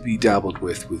not to be dabbled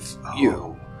with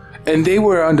you. And they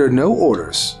were under no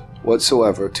orders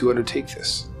whatsoever to undertake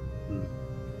this.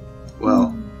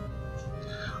 Well,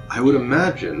 I would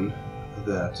imagine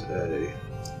that a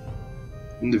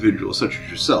individual such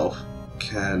as yourself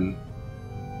can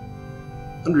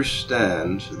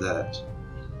understand that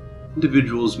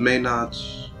individuals may not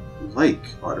like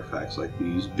artifacts like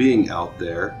these being out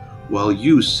there while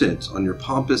you sit on your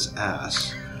pompous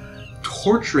ass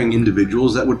torturing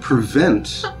individuals that would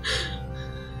prevent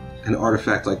an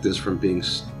artifact like this from being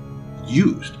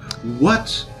used.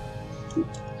 What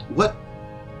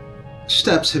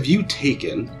steps have you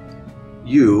taken,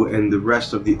 you and the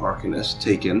rest of the Arcanists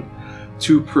taken,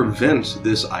 to prevent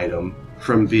this item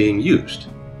from being used?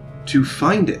 To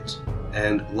find it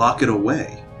and lock it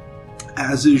away,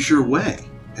 as is your way.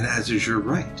 and as is your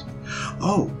right.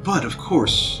 Oh, but of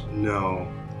course,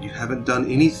 no, you haven't done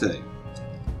anything.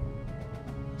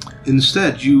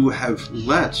 Instead, you have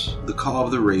let the Call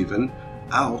of the Raven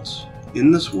out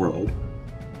in this world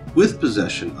with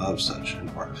possession of such an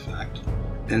artifact,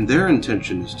 and their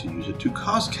intention is to use it to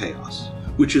cause chaos,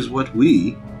 which is what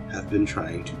we have been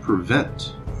trying to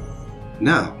prevent.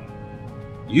 Now,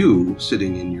 you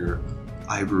sitting in your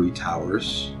ivory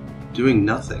towers, doing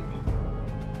nothing.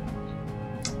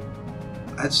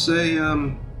 I'd say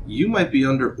you might be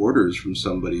under orders from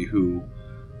somebody who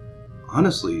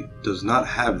honestly does not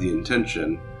have the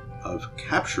intention of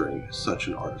capturing such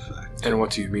an artifact. And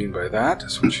what do you mean by that?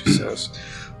 Is what she says.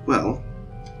 Well,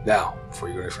 Now, before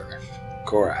you go any further,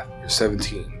 Gorath, you're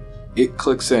 17. It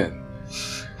clicks in.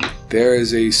 There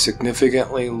is a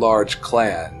significantly large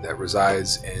clan that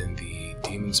resides in the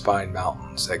Demon Spine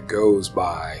Mountains that goes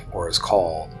by, or is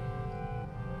called,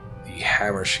 the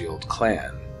Hammershield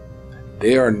clan.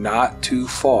 They are not too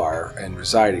far and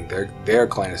residing. Their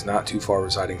clan is not too far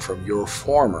residing from your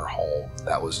former home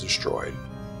that was destroyed.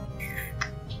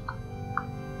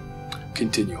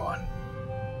 Continue on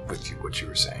with what you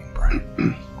were saying,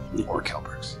 Brian. Or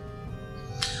Kelbrix.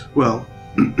 Well,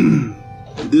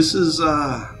 this is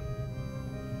an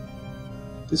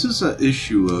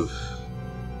issue of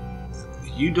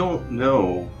you don't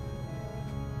know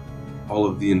all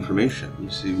of the information.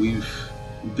 You see, we've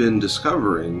been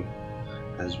discovering,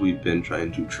 as we've been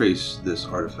trying to trace this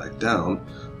artifact down,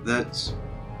 that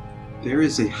there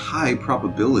is a high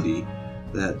probability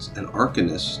that an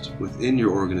Arcanist within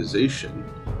your organization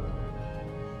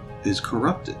is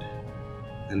corrupted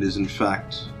and is in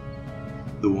fact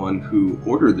the one who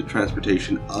ordered the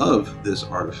transportation of this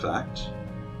artifact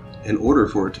in order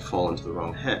for it to fall into the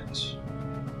wrong hands.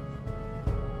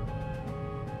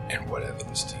 And what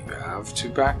evidence do you have to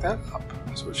back that up?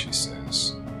 Is what she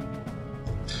says.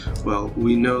 Well,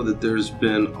 we know that there's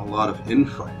been a lot of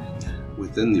infighting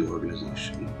within the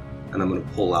organization, and I'm going to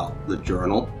pull out the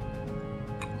journal.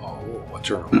 Oh, what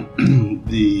journal?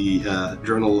 The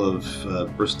Journal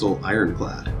of Bristol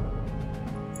Ironclad.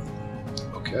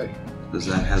 Okay. Because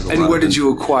that has a lot And where of did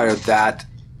you acquire that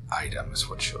item, is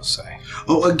what she'll say.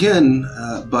 Oh, again,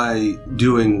 by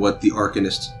doing what the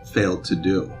Arcanist failed to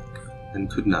do and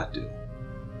could not do.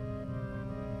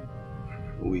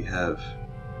 We have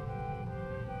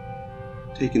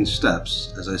taken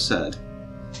steps, as I said,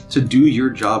 to do your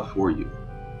job for you.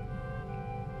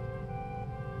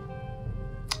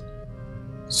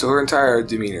 So her entire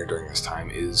demeanor during this time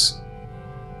is,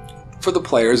 for the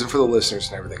players and for the listeners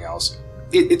and everything else,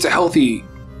 it's a healthy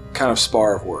kind of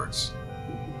spar of words.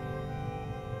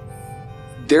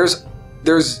 There's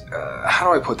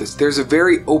how do I put this? There's a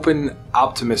very open,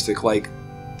 optimistic, like,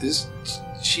 this.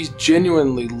 She's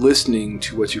genuinely listening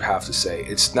to what you have to say.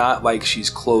 It's not like she's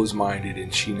closed-minded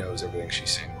and she knows everything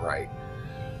she's saying right.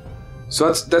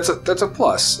 So that's a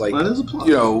plus. Like, That is a plus.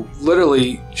 You know,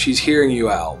 literally, she's hearing you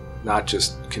out, not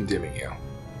just condemning you.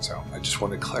 So I just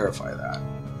want to clarify that.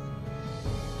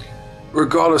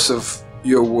 Regardless of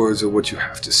your words or what you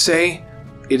have to say,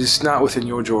 it is not within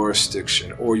your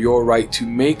jurisdiction or your right to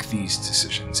make these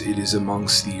decisions. It is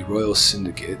amongst the Royal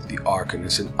Syndicate, the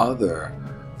Arcanist, and other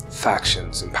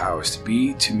factions and powers to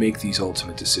be to make these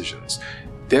ultimate decisions.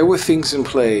 There were things in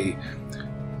play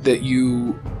that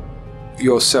you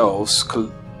yourselves,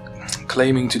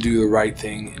 claiming to do the right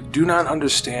thing, do not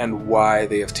understand why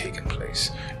they have taken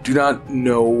place. Do not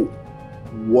know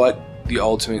what the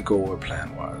ultimate goal or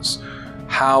plan was.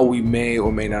 How we may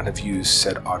or may not have used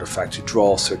said artifact to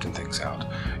draw certain things out.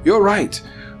 You're right.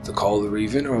 The Call of the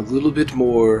Raven are a little bit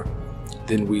more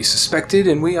than we suspected,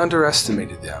 and we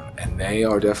underestimated them, and they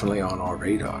are definitely on our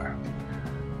radar.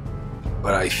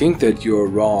 But I think that you're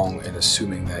wrong in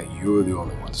assuming that you're the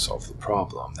only one to solve the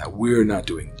problem, that we're not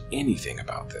doing anything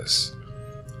about this.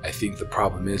 I think the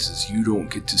problem is you don't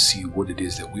get to see what it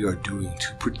is that we are doing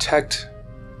to protect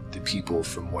the people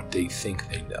from what they think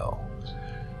they know.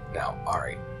 Now,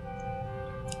 alright,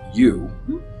 you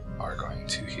are going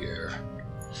to hear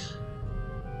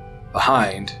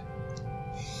behind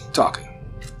talking.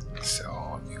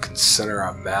 So you can center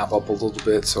our map up a little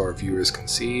bit so our viewers can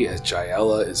see, as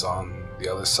Jaella is on the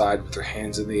other side with her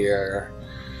hands in the air,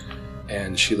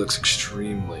 and she looks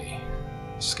extremely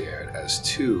scared, as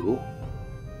two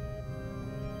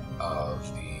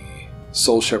of the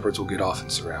Soul Shepherds will get off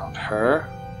and surround her.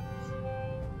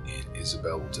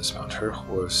 Isabel will dismount her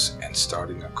horse, and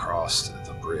starting across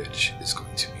the bridge is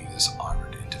going to be this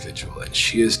armored individual, and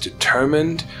she is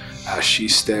determined as she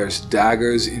stares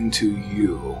daggers into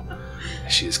you.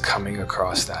 She is coming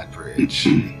across that bridge.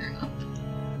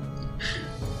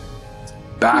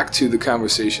 back to the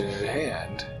conversation at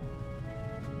hand,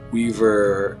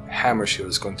 Weaver Hammershield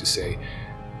is going to say,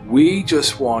 we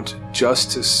just want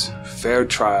justice, fair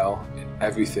trial, and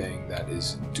everything that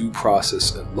is due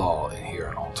process and law in here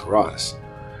in Alteratus.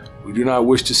 We do not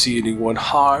wish to see anyone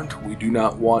harmed. We do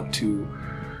not want to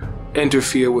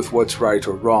interfere with what's right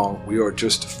or wrong. We are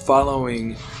just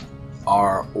following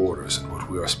our orders and what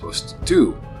we are supposed to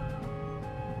do.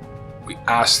 We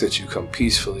ask that you come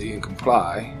peacefully and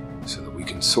comply so that we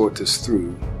can sort this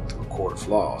through a court of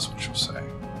laws, which will say.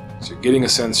 So you're getting a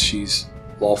sense she's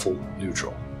lawful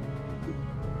neutral.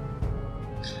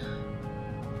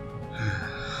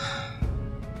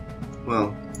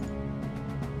 Well,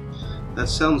 that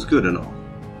sounds good and all.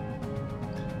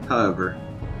 However,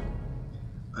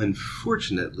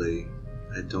 unfortunately,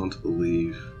 I don't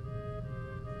believe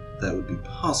that would be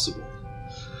possible,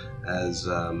 as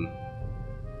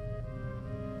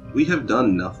we have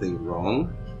done nothing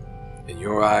wrong. In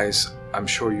your eyes, I'm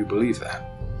sure you believe that.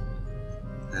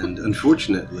 And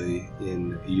unfortunately,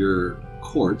 in your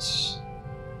courts,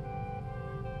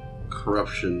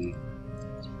 corruption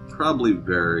is probably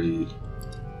very,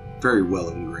 very well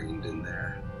ingrained in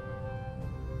there.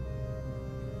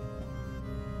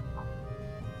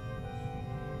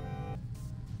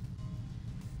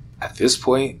 At this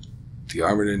point, the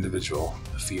armored individual,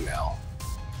 a female,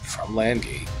 from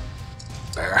Landgate,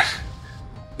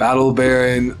 Battle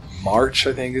Baron March,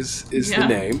 I think is the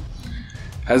name,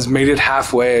 has made it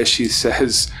halfway as she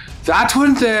says, "That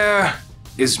one there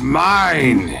is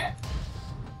mine."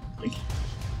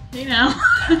 Hey now,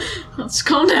 let's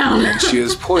calm down. And she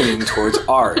is pointing towards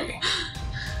Ari.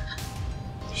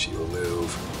 She will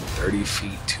move 30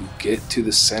 feet to get to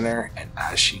the center, and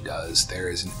as she does, there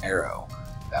is an arrow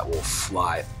that will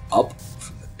fly up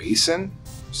from the basin,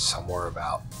 somewhere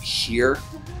about here.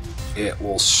 It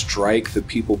will strike the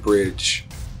People Bridge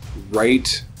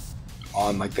right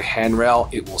on like the handrail.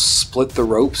 It will split the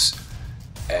ropes,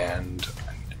 and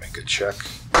I need to make a check.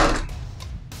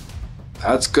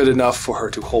 That's good enough for her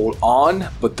to hold on,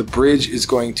 but the bridge is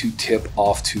going to tip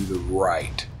off to the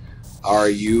right.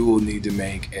 Ari, you will need to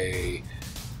make a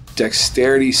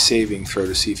dexterity saving throw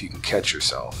to see if you can catch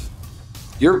yourself.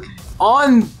 You're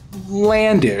on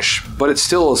landish, but it's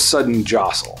still a sudden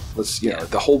jostle.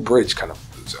 The whole bridge kind of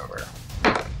moves over.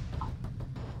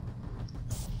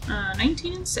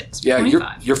 19 and 6. Yeah,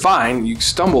 25. you're fine. You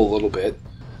stumble a little bit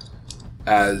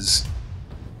as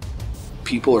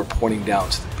people are pointing down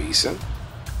to the basin,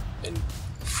 and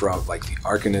from like the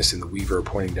Arcanist and the Weaver are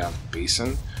pointing down the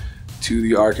basin. Two of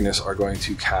the Arcanists are going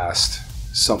to cast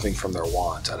something from their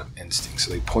wands out of instinct. So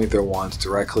they point their wands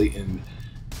directly in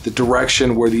the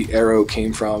direction where the arrow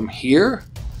came from here,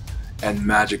 and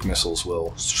magic missiles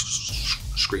will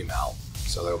scream out.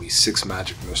 So there'll be 6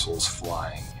 magic missiles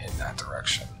flying in that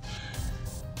direction.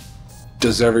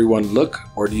 Does everyone look,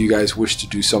 or do you guys wish to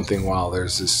do something while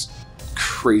there's this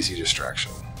crazy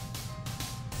distraction?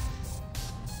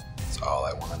 That's all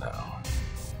I want to know.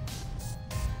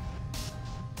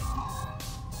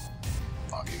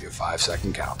 I'll give you a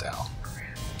 5-second countdown.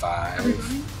 5,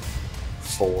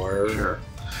 4, Sure.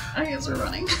 I guess we're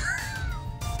running.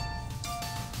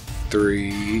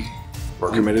 3.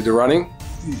 We're committed to running?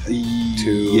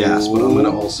 2. Yes, but I'm going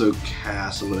to also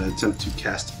cast, I'm going to attempt to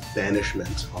cast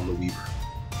Banishment on the Weaver.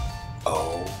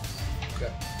 Oh.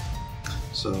 Okay.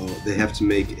 So they have to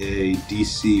make a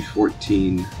DC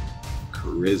 14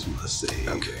 Charisma save.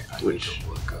 Okay. Which I need to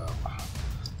look up.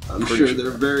 I'm Pretty sure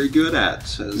they're very good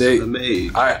at as a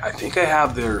mage. I think I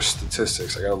have their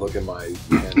statistics. I gotta look at my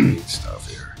handmade stuff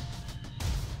here.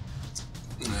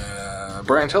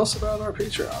 Brian, tell us about our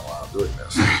Patreon while I'm doing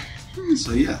this.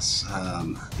 So yes,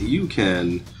 you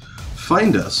can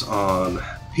find us on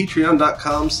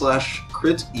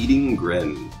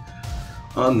patreon.com/criteatinggrin.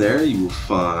 On there you will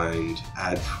find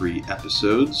ad-free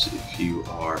episodes if you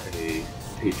are a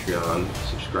Patreon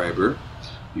subscriber.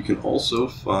 You can also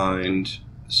find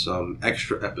some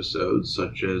extra episodes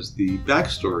such as the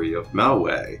backstory of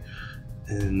Malway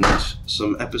and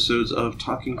some episodes of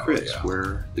Talking Crits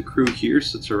where the crew here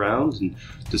sits around and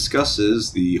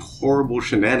discusses the horrible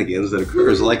shenanigans that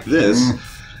occurs like this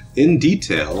in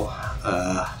detail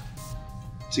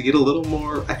to get a little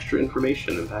more extra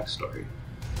information and backstory.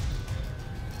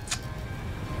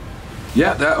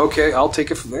 Yeah, okay, I'll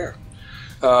take it from there.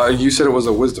 You said it was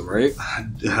a wisdom, right?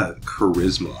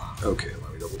 Charisma. Okay,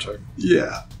 let me double check.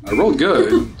 Yeah. I rolled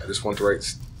good. I just want to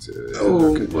write.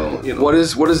 Well, you know. What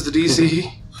is the DC?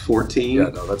 14? Yeah,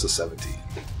 no, that's a 17.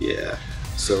 Yeah.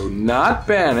 So not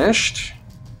banished.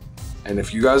 And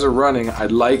if you guys are running,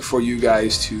 I'd like for you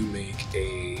guys to make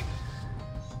a.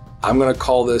 I'm gonna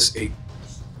call this a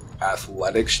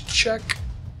athletics check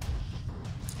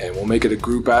and we'll make it a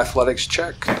group athletics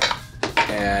check.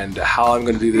 And how I'm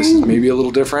going to do this is maybe a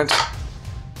little different.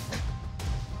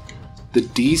 The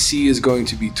DC is going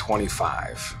to be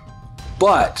 25,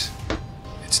 but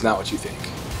it's not what you think.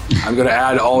 I'm going to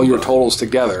add all your totals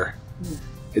together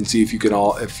and see if you can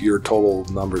if your total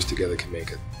numbers together can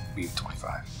make it be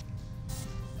 25.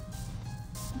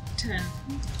 10.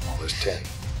 Oh, there's 10.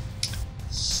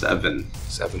 7.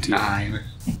 17. 9.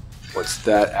 What's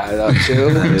that add up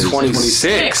to?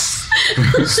 26.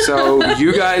 So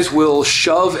you guys will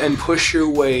shove and push your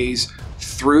ways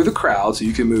through the crowd so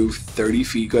you can move 30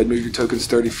 feet. Go ahead and move your tokens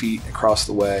 30 feet across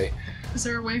the way. Is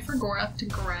there a way for Gorath to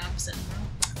grab Syndra?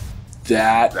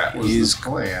 That was is the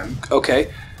plan.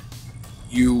 okay.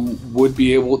 You would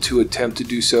be able to attempt to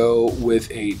do so with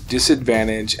a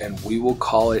disadvantage, and we will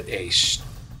call it a...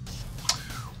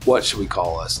 What should we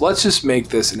call this? Let's just make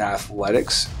this an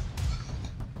athletics.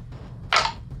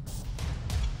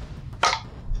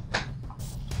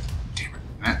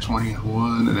 Nat 20 on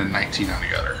one, and then 19 on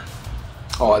the other.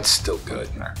 Oh, it's still good.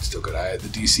 It's still good. The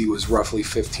DC was roughly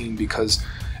 15 because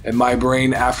in my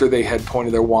brain, after they had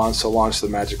pointed their wands to launch the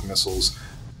magic missiles,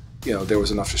 there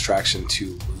was enough distraction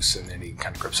to loosen any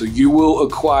kind of grip. So you will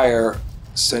acquire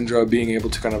Syndra being able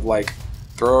to kind of like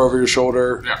throw over your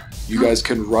shoulder. Yeah. You guys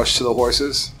can rush to the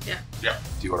horses. Yeah. Yeah.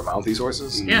 Do you want to mount these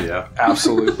horses? Yeah.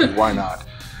 Absolutely. Why not?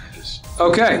 Just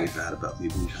Okay. really bad about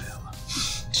leaving Jayala.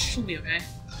 She'll be okay.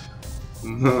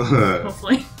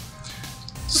 Hopefully.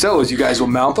 So as you guys will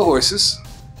mount the horses,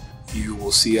 you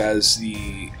will see as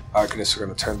the Arcanists are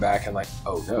going to turn back and like,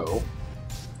 oh no.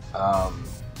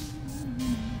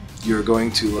 You're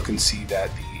going to look and see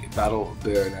that the Battle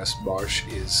Baroness Marsh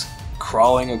is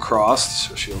crawling across,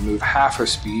 so she'll move half her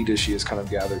speed as she has kind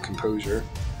of gathered composure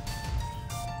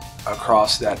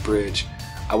across that bridge.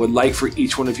 I would like for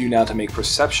each one of you now to make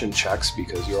perception checks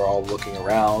because you're all looking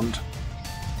around.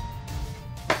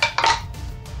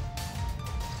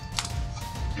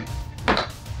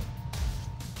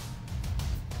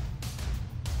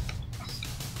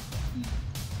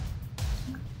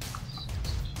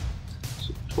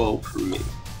 So 12 for me.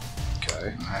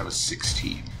 Okay. I have a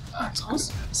 16. That's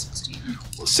also 16.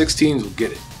 Well, 16s will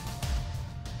get it.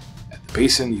 At the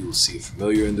basin, you will see a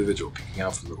familiar individual peeking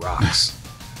out from the rocks.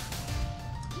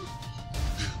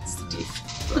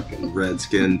 Fucking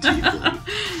redskin tiefling.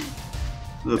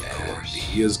 Of And course.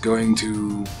 he is going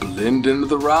to blend into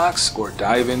the rocks or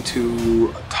dive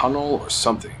into a tunnel or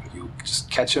something. You just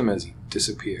catch him as he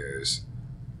disappears.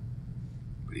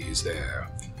 But he is there.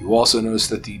 You also notice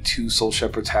that the two soul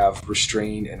shepherds have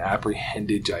restrained and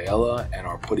apprehended Jayala and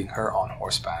are putting her on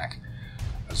horseback.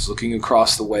 As looking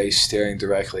across the way, staring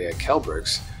directly at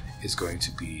Kelbrix, is going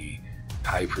to be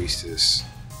High Priestess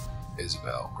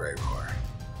Isabel Greyroar.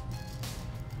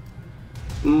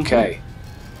 Okay.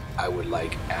 I would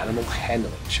like animal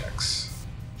handling checks.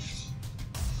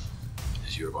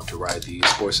 As you are going to ride these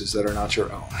horses that are not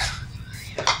your own.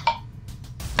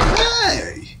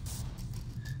 Hey!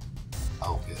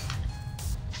 Oh, good.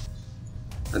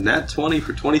 A nat 20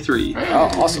 for 23. Oh,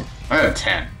 awesome. I had a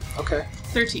 10. Okay.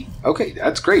 13. Okay,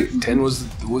 that's great. 10 was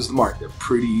the mark. They're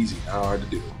pretty easy, not hard to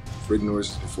do. I've ridden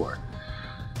horses before.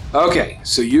 Okay,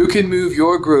 so you can move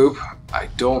your group. I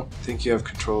don't think you have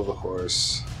control of the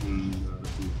horse. And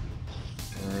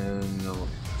no, let me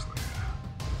do it for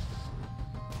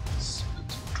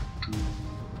you.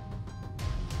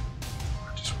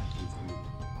 I just want to give you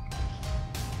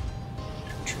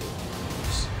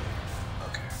controls.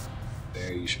 Okay,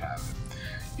 there you should have it.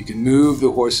 You can move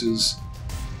the horses.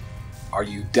 Are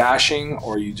you dashing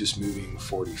or are you just moving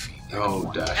 40 feet? Oh,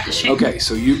 dash. Okay,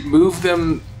 so you move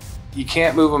them. You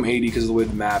can't move them 80 because of the way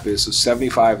the map is, so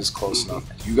 75 is close enough.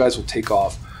 You guys will take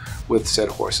off with said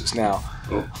horses. Now,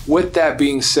 with that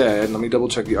being said, let me double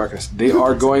check the Arcanist. They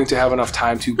are going to have enough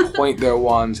time to point their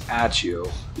wands at you.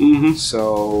 Mm-hmm.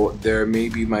 So there may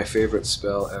be my favorite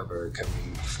spell ever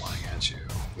coming flying at you,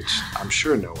 which I'm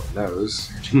sure no one knows.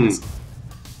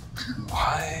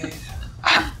 What?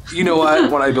 You know what?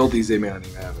 When I built these, they may not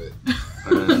even have it.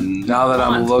 Now that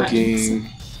I'm looking...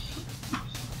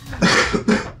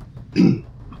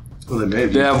 Well,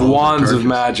 they have wands of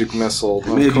magic missile,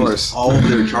 of course. All of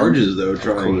their charges, though,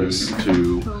 trying to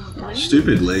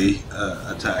stupidly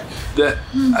attack.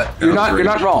 You're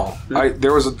not wrong.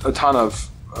 There was a ton of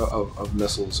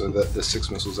missiles, or the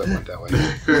 6 missiles that went that way.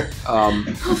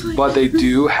 But they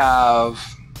do have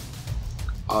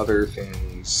other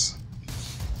things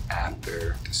at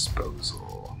their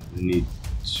disposal. They need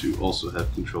to also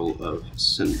have control of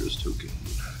Syndra's token.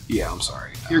 Yeah, I'm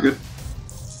sorry. You're good.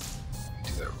 Let me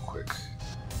do that real quick.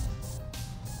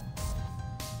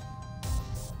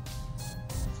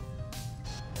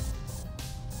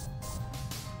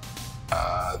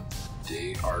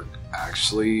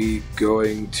 actually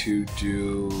going to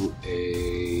do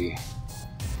a...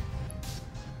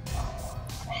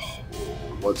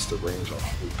 what's the range on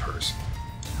hold person?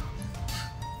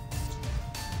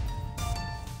 I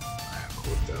have to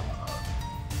look that one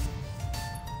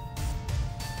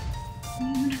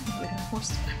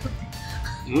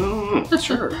up.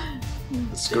 Sure.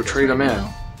 Let's go trade them in.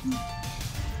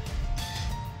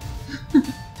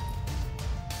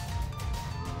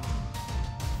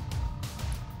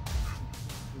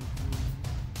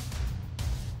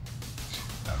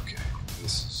 Okay,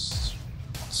 this is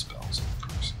what spells on the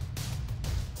person.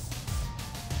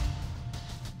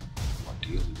 What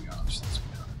deal do we have since we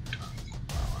have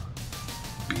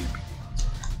B&B.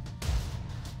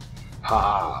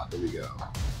 Ha! There we go.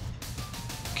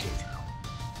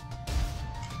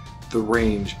 The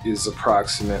range is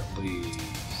approximately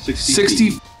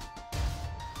 60 feet.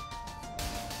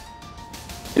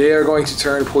 They are going to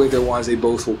turn, pulling their wands. They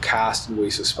both will cast and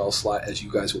waste a spell slot as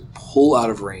you guys will pull out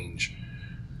of range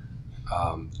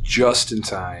just in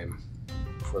time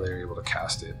before they're able to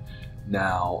cast it.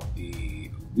 Now,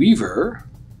 the Weaver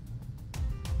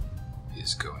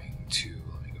is going to,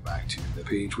 let me go back to the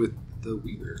page with the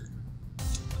Weaver.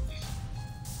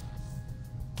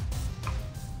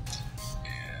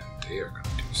 They are going to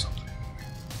do something.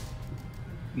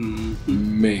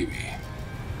 Maybe.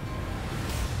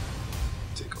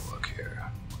 Take a look here.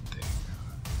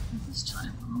 This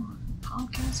time on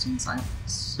podcast in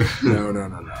silence. No.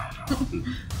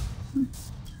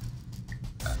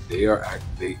 They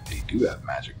do have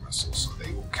magic missiles, so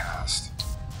they will cast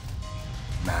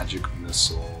magic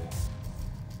missile.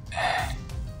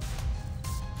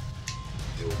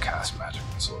 They will cast magic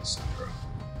missile at Syndra.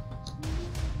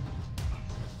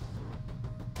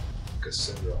 Because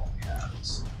Syndra only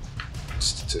has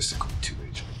statistically 2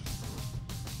 HP.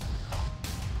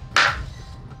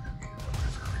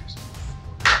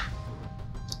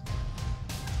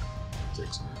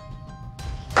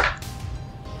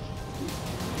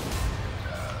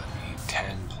 Need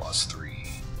 10 plus 3.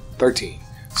 13.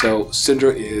 So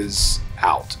Syndra is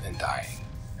out and dying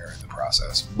in the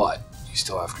process, but you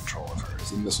still have control of her,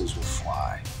 as the missiles will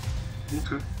fly.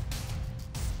 Okay.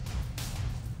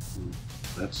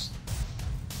 That's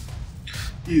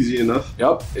easy enough.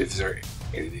 Yep. If there,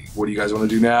 what do you guys want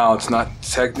to do now? It's not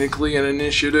technically an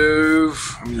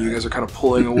initiative. I mean, you guys are kind of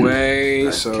pulling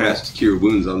away. So cast Cure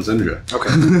Wounds on Syndra.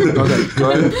 Okay. Okay. Go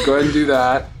ahead and do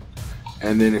that.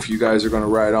 And then if you guys are going to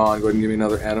ride on, go ahead and give me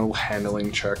another animal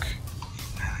handling check.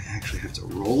 I actually have to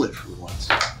roll it for once.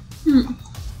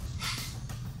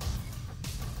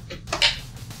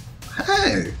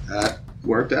 Hey, that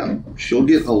worked out. She'll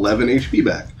get 11 HP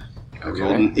back. I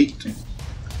rolled an 8.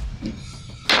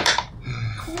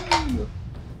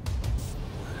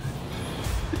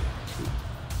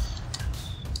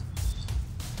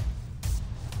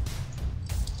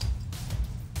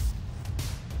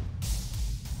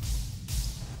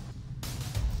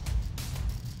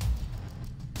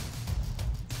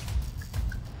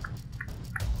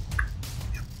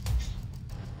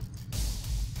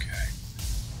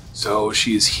 So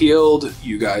she is healed.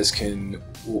 You guys can.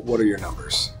 What are your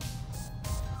numbers?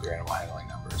 Your animal handling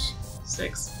numbers.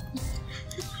 6.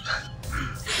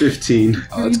 15.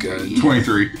 Oh, that's good.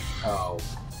 23. Oh.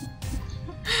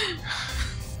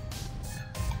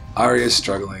 Arya's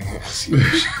struggling. It's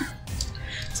huge.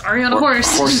 It's Arya on a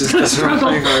horse. Horses doesn't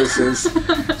really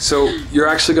horses. So you're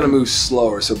actually going to move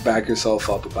slower. So back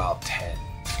yourself up about 10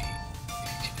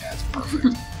 feet. That's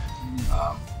perfect.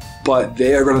 But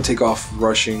they are going to take off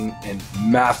rushing, and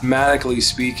mathematically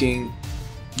speaking,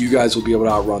 you guys will be able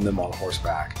to outrun them on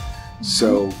horseback.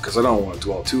 So, because I don't want to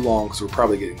dwell too long, because we're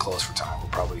probably getting close for time. We're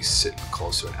probably sitting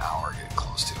close to an hour, getting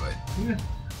close to it. Yeah.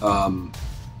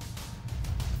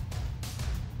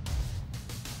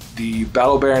 The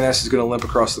Battle Baroness is going to limp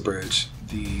across the bridge.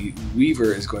 The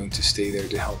Weaver is going to stay there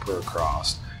to help her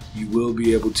across. You will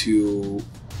be able to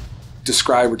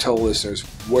describe or tell the listeners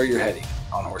where you're heading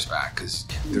on horseback, because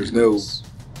there's no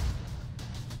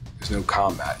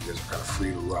combat. You guys are kind of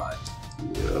free to run.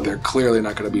 Yeah. They're clearly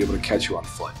not going to be able to catch you on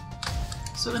foot.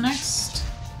 So the next,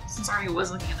 since Arya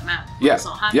was looking at the map, yeah, this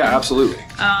all happened, yeah, absolutely.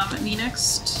 The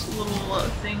next little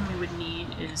thing we would need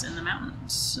is in the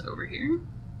mountains over here.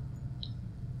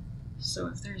 So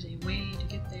if there's a way to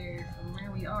get there from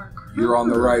where we are, you're on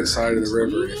the right side of the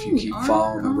river. If you keep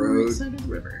following the road, right side of the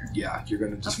river. Yeah, you're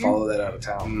going to just follow that out of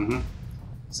town. Mm-hmm.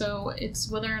 So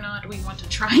it's whether or not we want to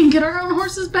try and get our own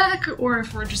horses back, or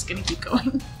if we're just going to keep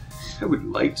going. I would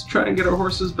like to try and get our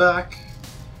horses back,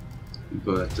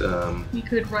 but we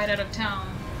could ride out of town,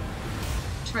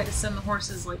 try to send the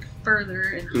horses like further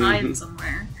and hide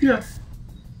somewhere. Yeah.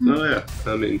 Oh yeah.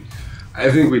 I mean, I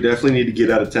think we definitely need to get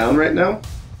out of town right now.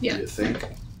 Yeah. You think?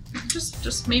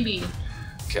 Just maybe.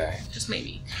 Okay. Just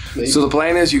maybe. So the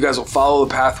plan is you guys will follow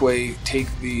the pathway, take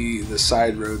the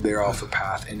side road there off the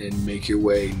path, and then make your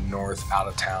way north out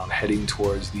of town, heading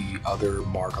towards the other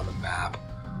mark on the map,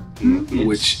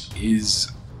 which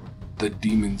is the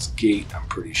Demon's Gate, I'm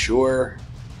pretty sure.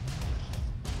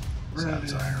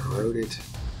 Sounds like I wrote it.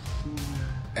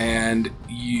 And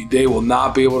they will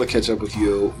not be able to catch up with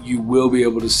you. You will be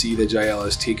able to see that Jael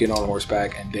is taken on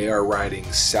horseback, and they are riding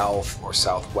south or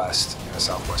southwest in a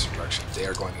southwestern direction. They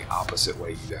are going the opposite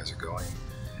way you guys are going.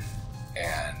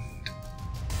 And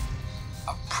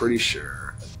I'm pretty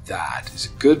sure that is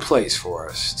a good place for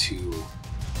us to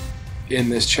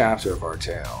end this chapter of our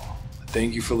tale.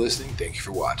 Thank you for listening. Thank you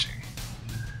for watching.